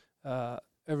everybody's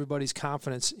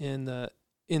confidence in the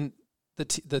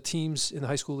teams in the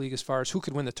high school league as far as who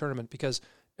could win the tournament, because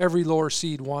every lower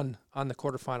seed won on the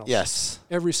quarterfinals. Yes,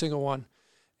 every single one,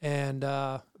 and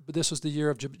but this was the year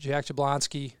of Jack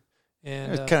Jablonski.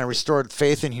 And it kind of restored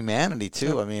faith in humanity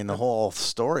too. The whole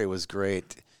story was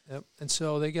great. Yep. And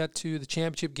so they got to the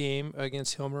championship game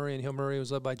against Hill Murray, and Hill Murray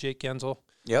was led by Jake Genzel.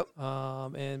 Yep.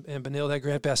 And Benilde had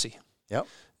Grant Bessie. Yep.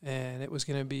 And it was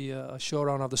going to be a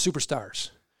showdown of the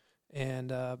superstars.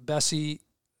 And Bessie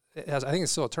has, I think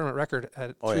it's still a tournament record,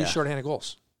 had 3 shorthanded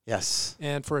goals. Yes.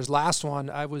 And for his last one,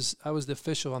 I was the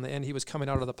official on the end he was coming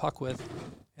out of the puck with,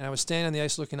 and I was standing on the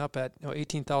ice looking up at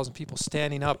 18,000 people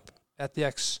standing up at the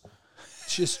X,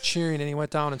 just cheering, and he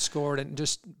went down and scored, and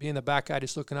just being the back guy,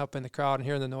 just looking up in the crowd and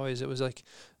hearing the noise, it was like,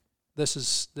 this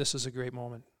is a great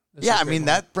moment.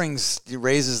 That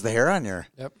raises the hair on your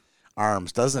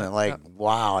arms, doesn't it?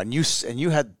 Wow. And you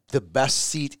had the best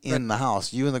seat in the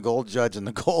house. You and the goal judge and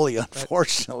the goalie,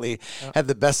 unfortunately, had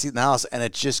the best seat in the house, and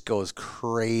it just goes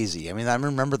crazy. I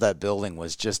remember that building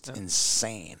was just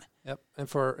insane. Yep. And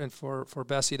for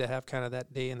Bessie to have kind of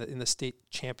that day in the state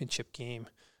championship game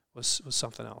was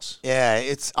something else. Yeah,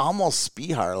 it's almost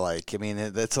Spihar-like.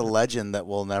 It's a legend that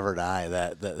will never die.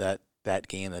 That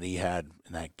game that he had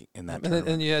in that. And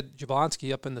then you had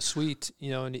Jablonski up in the suite,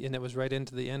 and it was right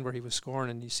into the end where he was scoring,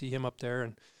 and you see him up there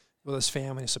and with his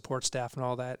family, his support staff, and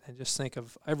all that, and just think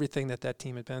of everything that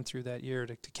team had been through that year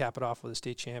to cap it off with a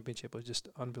state championship was just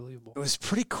unbelievable. It was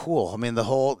pretty cool.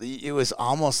 It was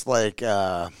almost like,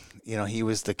 he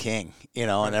was the king,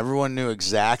 and everyone knew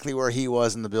exactly where he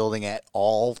was in the building at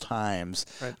all times.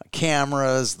 Right.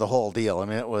 Cameras, the whole deal.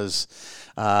 It was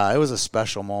a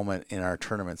special moment in our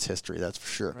tournament's history, that's for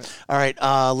sure. Right. All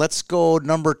right, let's go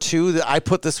number 2. I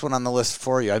put this one on the list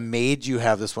for you. I made you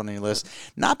have this one on your list,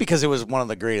 not because it was one of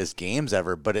the greatest games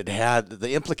ever, but it had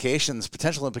the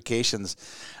potential implications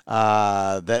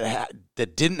that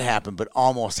didn't happen but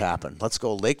almost happened. Let's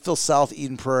go Lakeville South,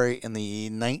 Eden Prairie in the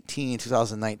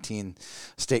 2019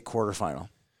 state quarterfinal.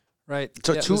 Right.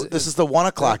 So this is the 1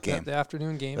 o'clock game. The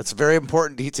afternoon game. That's a very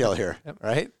important detail here,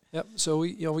 right? Yep. So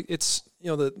it's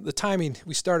the timing.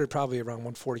 We started probably around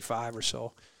 1:45 or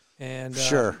so, and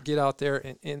Sure. get out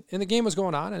there. And the game was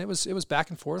going on, and it was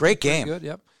back and forth. Great game. Good,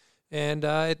 yep. And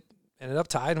it ended up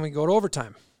tied, and we go to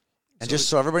overtime. And just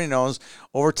so everybody knows,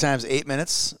 overtime's 8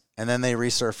 minutes, and then they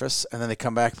resurface, and then they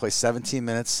come back, play 17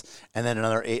 minutes, and then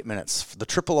another 8 minutes. The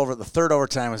third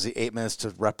overtime is the 8 minutes to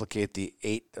replicate the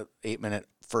 8-minute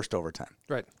first overtime.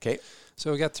 Right. Okay.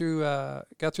 So we got through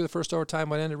the first overtime,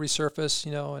 went in to resurface,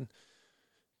 and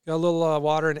got a little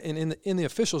water. And in the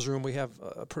officials' room, we have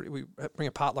we bring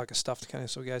a potluck of stuff to kind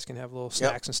of so you guys can have little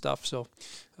snacks and stuff. So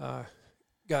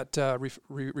got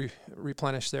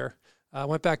replenished there.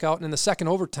 Went back out, and in the second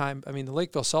overtime, I mean, the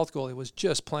Lakeville South goalie was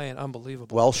just playing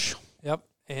unbelievable. Welsh. Yep.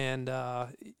 And,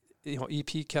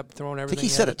 EP kept throwing everything. I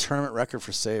think he set a tournament record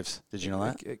for saves. Did you know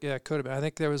that? Yeah, it could have been. I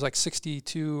think there was like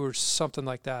 62 or something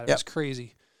like that. It was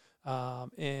crazy.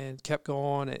 And kept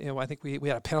going. And, I think we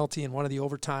had a penalty in one of the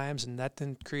overtimes, and that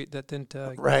didn't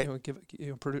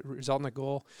result in a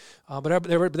goal. But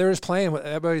they were just playing with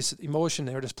everybody's emotion.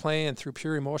 They were just playing through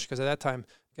pure emotion because at that time,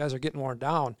 guys are getting worn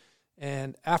down.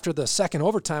 And after the second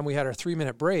overtime, we had our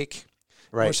 3-minute break.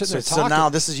 Right. So now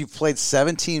you've played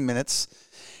 17 minutes.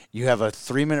 You have a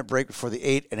 3-minute break before the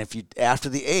 8, and after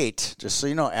the 8, just so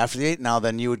you know, after the 8 now,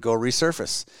 then you would go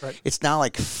resurface. Right. It's now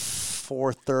like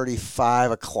 4:30,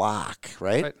 5 o'clock,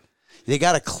 right? They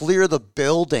got to clear the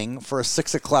building for a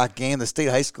 6 o'clock game. The State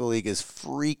High School League is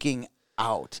freaking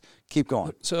out. Keep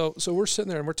going. So we're sitting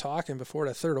there and we're talking before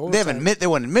the third overtime. They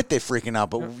wouldn't admit they're freaking out,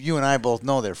 but you and I both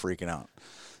know they're freaking out.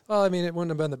 Well, I mean, it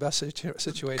wouldn't have been the best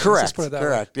situation. Correct. Let's put it that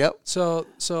Correct. way. Yep.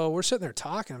 So we're sitting there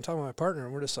talking. I'm talking with my partner,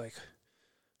 and we're just like,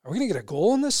 are we going to get a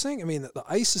goal in this thing? I mean, the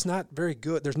ice is not very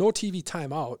good. There's no TV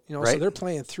timeout, so they're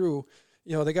playing through.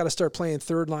 They got to start playing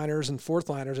third liners and fourth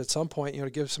liners at some point, to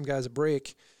give some guys a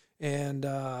break. And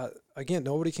again,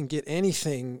 nobody can get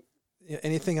anything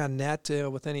on net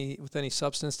with any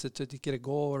substance to get a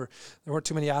goal, or there weren't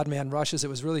too many odd man rushes. It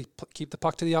was really keep the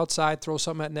puck to the outside, throw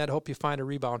something at net, hope you find a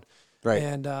rebound. Right.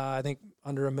 And I think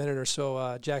under a minute or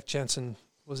so, Jack Jensen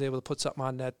was able to put something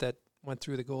on net that went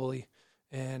through the goalie,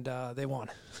 and they won.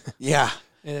 Yeah.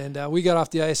 And we got off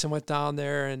the ice and went down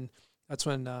there, and that's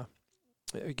when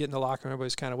we get in the locker room.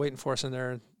 Everybody's kind of waiting for us in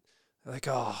there, and they're like,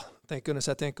 oh, thank goodness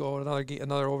I didn't go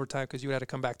another overtime because you had to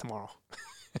come back tomorrow.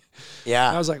 Yeah.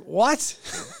 And I was like, what?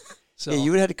 So yeah,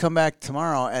 you would have to come back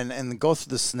tomorrow and go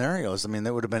through the scenarios. I mean,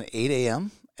 that would have been 8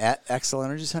 a.m. at Excel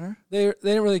Energy Center. They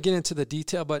didn't really get into the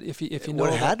detail, but if you know,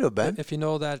 it had to have been. If you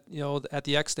know that at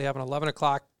the X they have an 11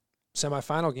 o'clock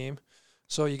semifinal game,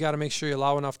 so you got to make sure you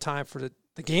allow enough time for the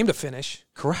game to finish.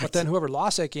 Correct. But then whoever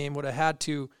lost that game would have had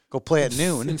to go play at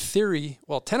noon. In theory,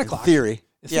 10 o'clock. In theory,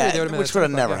 which would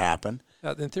have never happened.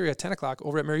 In theory, at 10 o'clock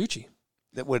over at Mariucci.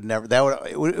 That would never.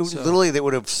 Literally, they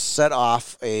would have set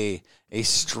off a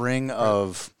string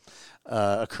of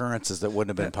occurrences that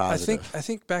wouldn't have been positive. I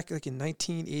think back like in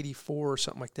 1984 or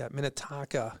something like that,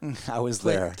 Minnetonka. I was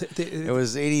there. It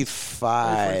was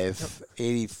 85,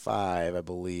 I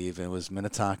believe. And it was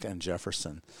Minnetonka and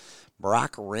Jefferson.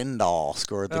 Brock Rindall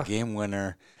scored the game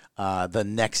winner the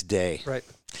next day. Right.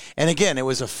 And again, it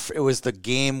was the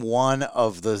game one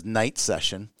of the night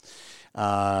session.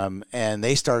 And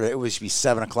they started, it was to be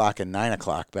 7 o'clock and 9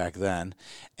 o'clock back then.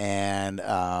 And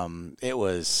it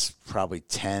was probably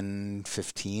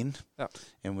 10-15. Yeah.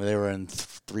 And they were in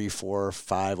 3, 4,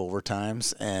 5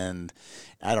 overtimes. And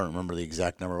I don't remember the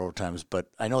exact number of overtimes, but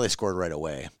I know they scored right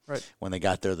away when they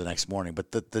got there the next morning.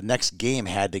 But the next game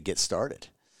had to get started.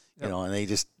 Yep. And they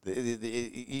just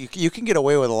you can get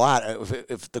away with a lot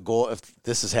if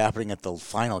this is happening at the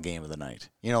final game of the night.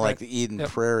 Like the Eden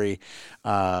Prairie,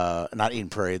 not Eden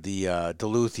Prairie, the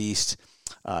Duluth East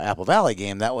Apple Valley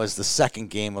game. That was the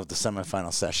second game of the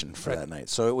semifinal session for that night.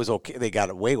 So it was okay. They got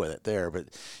away with it there, but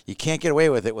you can't get away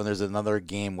with it when there's another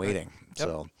game waiting. Yep.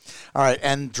 So, all right,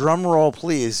 and drum roll,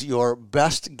 please. Your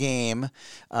best game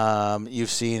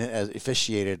you've seen as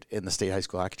officiated in the state high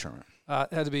school hockey tournament.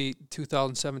 It had to be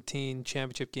 2017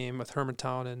 championship game with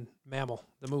Hermantown and Mammal,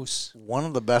 the Moose. One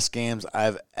of the best games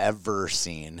I've ever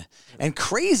seen. And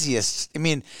craziest, I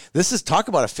mean, this is talk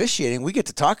about officiating. We get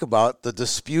to talk about the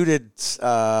disputed,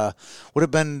 would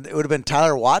have been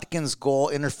Tyler Watkins' goal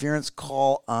interference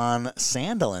call on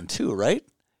Sandelin too, right?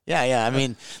 Yeah. I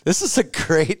mean, this is a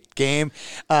great game.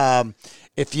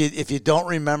 If you don't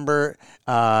remember,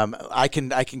 I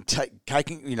can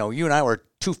you and I were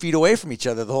 2 feet away from each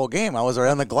other the whole game. I was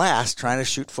on the glass trying to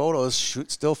shoot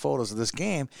still photos of this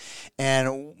game.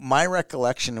 And my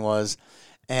recollection was,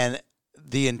 and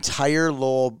the entire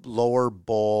lower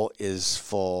bowl is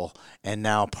full, and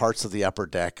now parts of the upper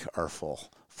deck are full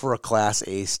for a Class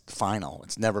A final.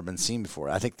 It's never been seen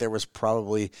before. I think there was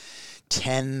probably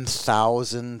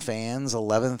 10,000 fans,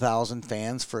 11,000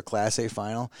 fans for a Class A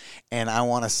final, and I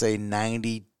want to say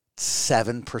 97%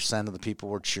 of the people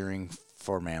were cheering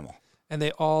for Mammal. And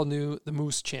they all knew the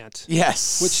Moose chant.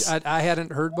 Yes. Which I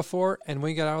hadn't heard before. And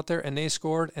we got out there and they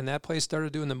scored and that place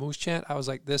started doing the Moose chant. I was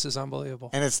like, this is unbelievable.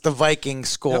 And it's the Viking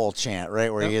skull chant,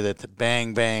 right? Where you get the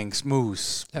bang, bang,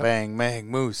 moose, bang, bang,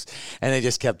 moose. And they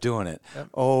just kept doing it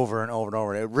over and over and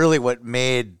over. It really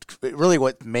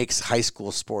what makes high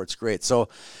school sports great. So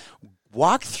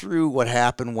walk through what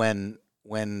happened when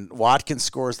Watkins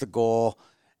scores the goal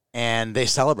and they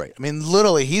celebrate. I mean,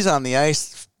 literally, he's on the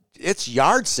ice. It's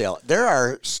yard sale. There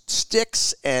are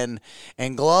sticks and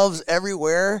gloves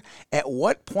everywhere. At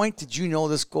what point did you know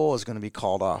this goal was going to be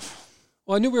called off?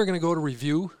 Well, I knew we were going to go to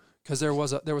review because there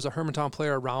was a Hermantown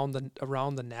player around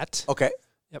the net. Okay.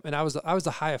 Yep, and I was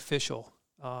the high official,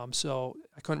 so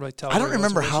I couldn't really tell. I don't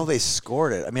remember how they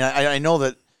scored it. I mean, I know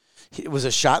that it was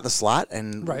a shot in the slot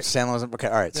and Sandlin wasn't okay.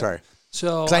 All right, sorry.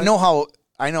 So I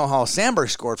know how Sandberg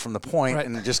scored from the point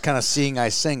and just kind of seeing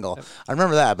ice single. Yep. I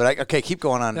remember that, but keep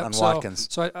going on Watkins.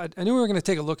 So I knew we were going to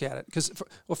take a look at it because,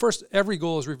 first, every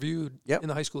goal is reviewed in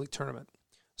the high school league tournament.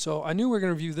 So I knew we were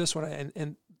going to review this one,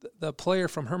 and the player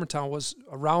from Hermantown was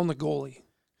around the goalie.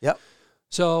 Yep.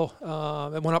 So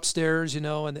it went upstairs,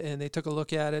 and they took a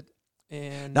look at it.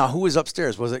 And now, who was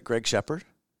upstairs? Was it Greg Shepard?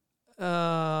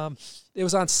 It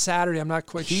was on Saturday. I'm not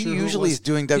quite sure. He usually is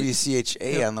doing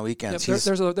WCHA on the weekends.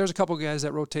 There's a couple guys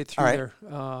that rotate through there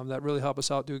that really help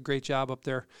us out, do a great job up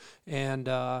there, and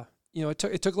it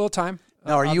took a little time.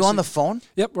 Now, are you on the phone?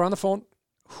 Yep, we're on the phone.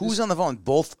 Who's on the phone?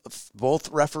 Both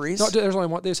referees? No, there's only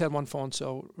one. They just had one phone,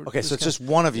 so okay. So it's just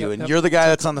one of you, and you're the guy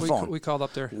that's on the phone. We called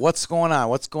up there. What's going on?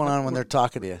 What's going on when they're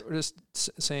talking to you? We're just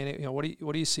saying, what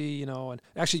do you see? And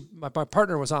actually, my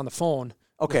partner was on the phone.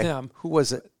 Okay. With him. Who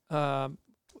was it?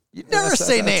 You never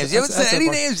say names. You haven't said any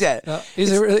names yet.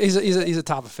 He's a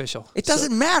top official. It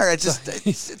doesn't matter. It's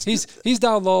just he's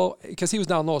down low because he was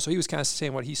down low, so he was kind of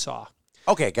saying what he saw.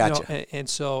 Okay, gotcha. And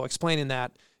so explaining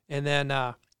that, and then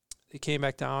he came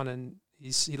back down and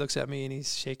he looks at me and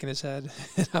he's shaking his head,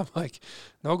 and I'm like,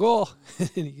 no goal,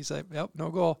 and he's like, yep, no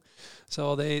goal.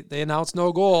 So they announced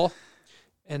no goal,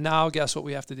 and now guess what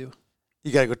we have to do?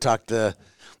 You got to go talk to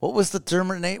what was the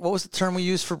term, Nate? What was the term we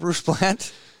used for Bruce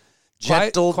Plant?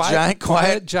 Quiet giant.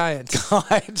 Quiet giant.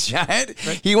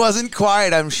 Right. He wasn't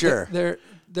quiet, I'm sure.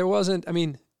 There wasn't. I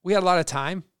mean, we had a lot of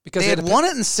time because they had won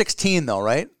it in 16, though,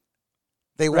 right?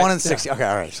 They won in 16. Yeah. Okay,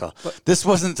 all right. So this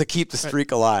wasn't to keep the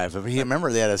streak alive. I mean,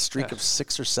 remember they had a streak of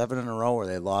 6 or 7 in a row where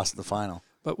they lost the final.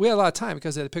 But we had a lot of time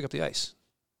because they had to pick up the ice.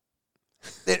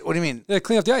 What do you mean? They had to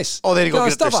clean up the ice. Oh, they had to go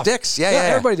get their sticks. Yeah.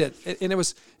 Everybody did, and it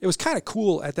was kind of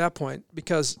cool at that point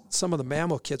because some of the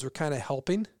Mammal kids were kind of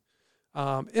helping.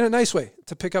 In a nice way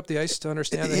to pick up the ice to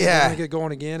understand that we're going to get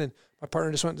going again. And my partner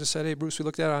just went and said, "Hey, Bruce, we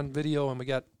looked at it on video and we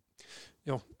got,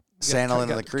 Sandal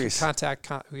into the crease. Contact.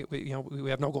 We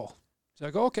have no goal." So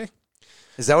I go, "Okay."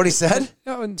 Is that what he said?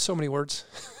 Yeah, in so many words.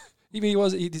 Even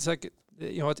he's like,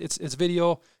 it's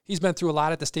video. He's been through a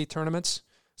lot at the state tournaments,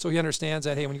 so he understands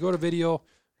that. Hey, when you go to video,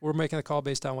 we're making the call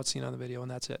based on what's seen on the video,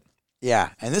 and that's it. Yeah,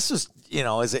 and this was,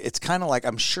 it's kind of like,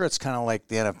 I'm sure it's kind of like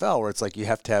the NFL where it's like you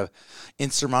have to have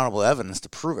insurmountable evidence to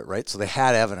prove it, right? So they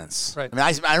had evidence. Right.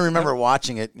 I mean, I remember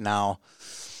watching it now,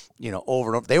 over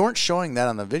and over. They weren't showing that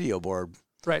on the video board.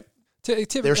 Right. They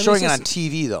were showing it on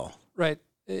TV, though. Right.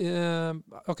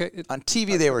 Okay. On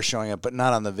TV they were showing it, but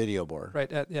not on the video board.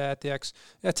 Right. At the X.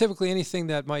 Yeah, typically anything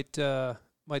that might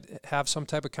have some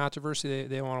type of controversy,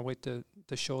 they want to wait to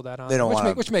show that on. They don't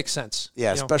want which makes sense.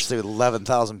 Yeah, especially with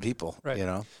 11,000 people. Right.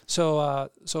 So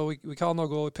we call no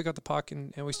goal. We pick up the puck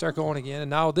and we start going again. And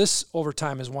now this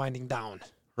overtime is winding down.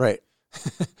 Right.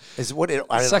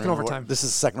 Second overtime. This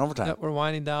is second overtime. Yeah, we're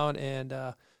winding down, and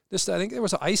I think there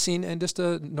was an icing and just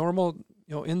a normal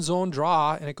in zone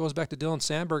draw, and it goes back to Dylan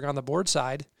Sandberg on the board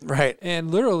side. Right.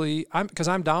 And literally, I'm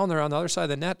down there on the other side of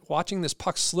the net watching this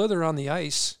puck slither on the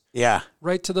ice. Yeah.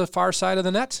 Right to the far side of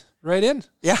the net, right in.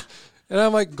 Yeah. And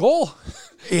I'm like, goal.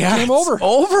 Yeah. Game over.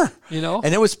 Over.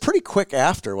 And it was pretty quick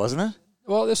after, wasn't it?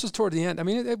 Well, this was toward the end. I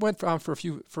mean, it went on for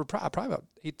probably about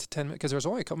 8 to 10 minutes because there was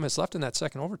only a couple minutes left in that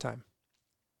second overtime.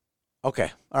 Okay.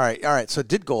 All right. So it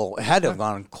did go. It had to have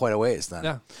gone quite a ways then.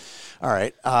 Yeah. All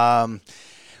right.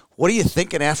 What are you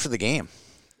thinking after the game?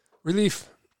 Relief.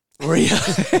 Were you?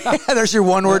 There's your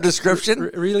one-word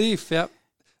description. Relief. Yep.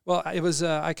 Well, it was.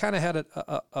 I kind of had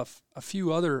a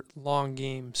few other long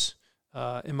games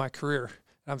in my career.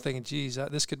 I'm thinking, geez,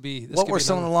 this could be. What were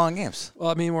some of the long games? Well,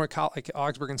 I mean, like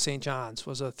Augsburg and St. John's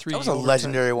was a 3. That was a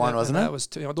legendary one, wasn't it? That was.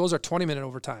 Those are 20-minute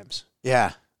overtimes.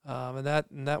 Yeah. and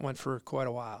that went for quite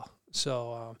a while.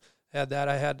 So had that.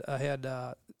 I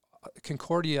had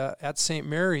Concordia at St.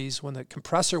 Mary's when the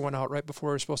compressor went out right before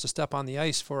we were supposed to step on the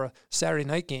ice for a Saturday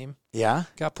night game. Yeah.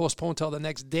 Got postponed till the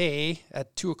next day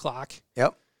at 2:00.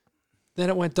 Yep. Then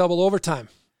it went double overtime.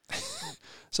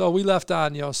 So we left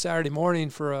on Saturday morning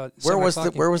for a. Where was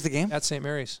the game? At St.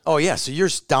 Mary's. Oh yeah, so you're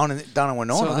down in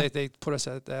Winona. So they put us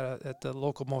at the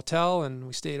local motel and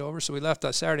we stayed over. So we left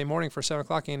Saturday morning for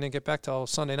 7:00 and didn't get back till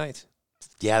Sunday night.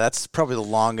 Yeah, that's probably the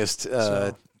longest.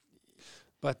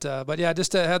 But yeah,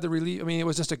 just to have the relief. I mean, it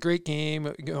was just a great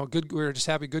game. Good. We were just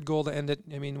happy. Good goal to end it.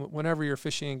 I mean, whenever you're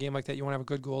fishing a game like that, you want to have a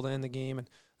good goal to end the game, and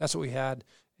that's what we had.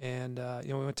 And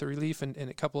we went to relief, and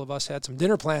a couple of us had some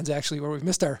dinner plans actually where we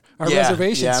missed our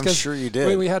reservations. Yeah, I'm sure you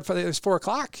did. We had it was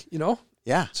 4:00.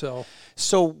 Yeah.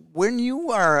 So when you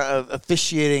are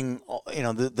officiating,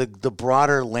 the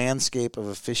broader landscape of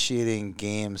officiating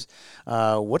games,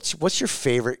 what's your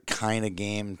favorite kind of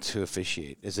game to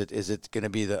officiate? Is it going to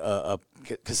be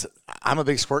because I'm a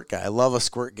big squirt guy. I love a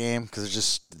squirt game because it's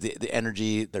just the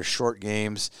energy. They're short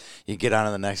games. You get on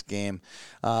to the next game.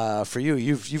 For you,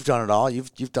 you've done it all.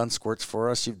 You've done squirts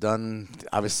for us. You've done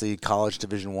obviously college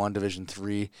Division I, Division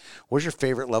III. What's your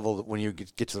favorite level when you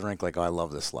get to the rink? Like, oh, I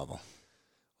love this level.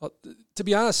 Well, to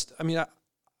be honest, I mean,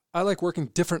 I like working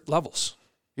different levels.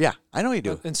 Yeah, I know you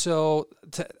do. And so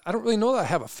I don't really know that I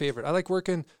have a favorite. I like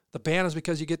working the Bantams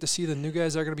because you get to see the new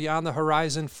guys that are going to be on the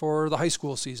horizon for the high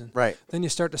school season. Right. Then you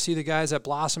start to see the guys that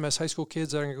blossom as high school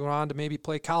kids that are going to go on to maybe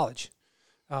play college.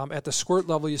 At the squirt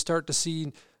level, you start to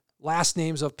see last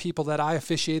names of people that I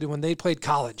officiated when they played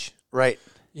college. Right.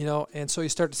 And so you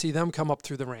start to see them come up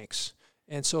through the ranks.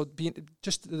 And so being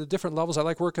just the different levels, I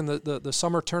like working the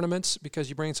summer tournaments because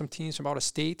you bring some teams from out of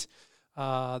state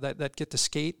that get to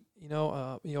skate.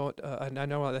 And I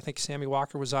know I think Sammy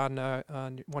Walker was on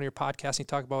one of your podcasts. And he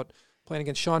talked about playing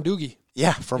against Sean Doogie.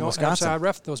 Yeah, from Wisconsin. I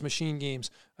reffed those machine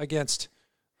games against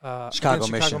Chicago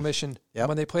Mission yep.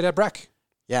 when they played at Breck.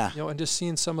 Yeah, and just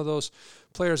seeing some of those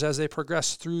players as they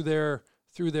progress through their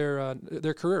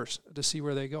careers to see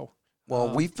where they go.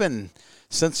 Well, we've been,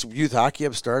 since youth hockey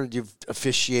have started, you've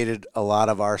officiated a lot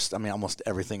of almost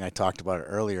everything I talked about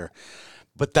earlier.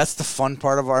 But that's the fun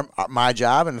part of my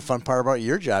job and the fun part about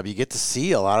your job. You get to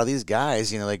see a lot of these guys.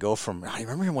 They go from, I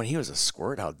remember when he was a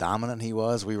squirt, how dominant he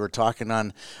was. We were talking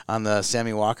on the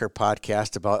Sammy Walker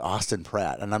podcast about Austin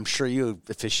Pratt. And I'm sure you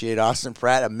officiate Austin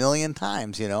Pratt a million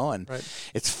times, and right.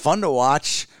 It's fun to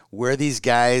watch where these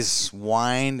guys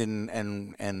wind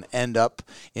and end up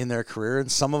in their career. And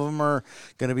some of them are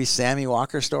going to be Sammy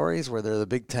Walker stories where they're the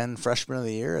Big Ten Freshman of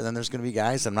the Year. And then there's going to be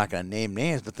guys, I'm not going to name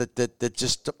names, but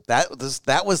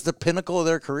that was the pinnacle of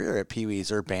their career at Pee Wees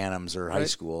or Bantams or high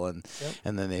school. And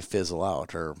then they fizzle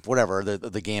out or whatever.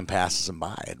 The game passes them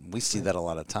by. And we see that a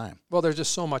lot of time. Well, there's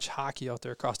just so much hockey out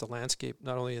there across the landscape,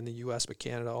 not only in the U.S. but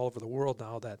Canada, all over the world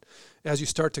now, that as you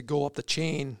start to go up the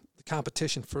chain, the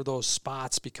competition for those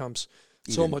spots becomes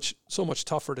so much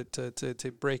tougher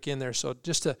to break in there. So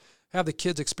just to have the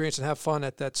kids experience and have fun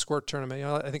at that squirt tournament.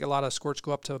 I think a lot of squirts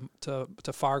go up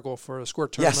to Fargo for a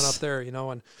squirt tournament up there,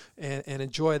 and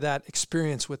enjoy that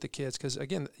experience with the kids because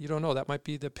again, you don't know, that might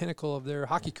be the pinnacle of their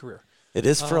hockey career. It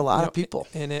is for a lot of people.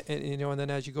 And then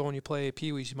as you go and you play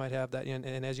Pee Wees, you might have that,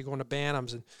 and as you go into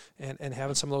Bantams and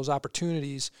having some of those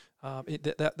opportunities,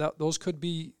 those could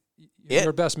be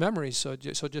their best memories. So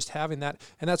just having that,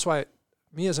 and that's why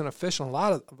me as an official, and a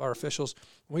lot of our officials,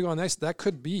 when we go on the ice, that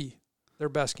could be their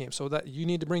best game. So that you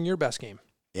need to bring your best game.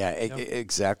 Yeah,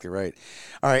 exactly right.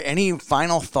 All right, any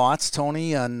final thoughts,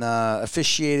 Tony, on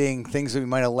officiating, things that we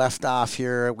might have left off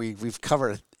here? We've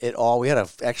covered it all. We had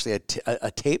actually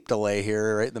a tape delay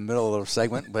here right in the middle of the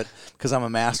segment, but because I'm a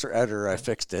master editor, I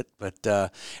fixed it.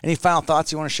 But any final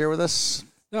thoughts you want to share with us?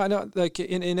 No, I know, like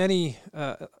in any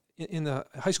in the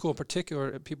high school in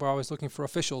particular, people are always looking for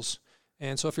officials.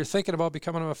 And so if you're thinking about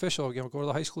becoming an official, go to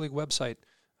the High School League website,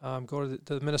 go to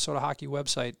the Minnesota Hockey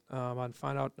website, and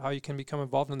find out how you can become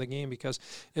involved in the game because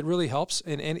it really helps,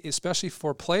 and especially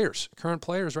for current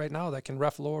players right now that can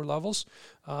ref lower levels,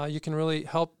 you can really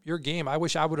help your game. I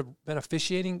wish I would have been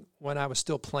officiating when I was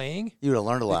still playing. You would have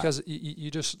learned a lot. Because you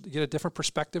just get a different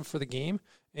perspective for the game,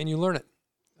 and you learn it.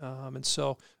 And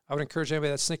so I would encourage anybody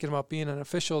that's thinking about being an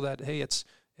official that, hey, it's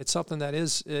something that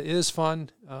is fun.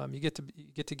 You get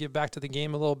to give back to the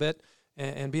game a little bit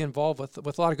and be involved with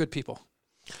a lot of good people.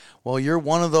 Well, you're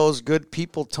one of those good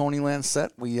people, Tony Lancette.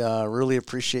 We really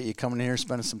appreciate you coming here,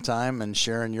 spending some time, and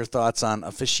sharing your thoughts on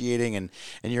officiating and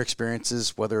your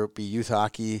experiences, whether it be youth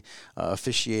hockey,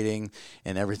 officiating,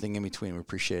 and everything in between. We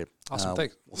appreciate it. Awesome.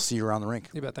 Thanks. We'll see you around the rink.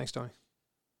 You bet. Thanks, Tony.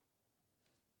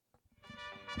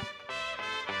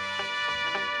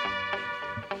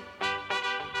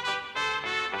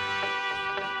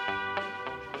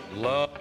 love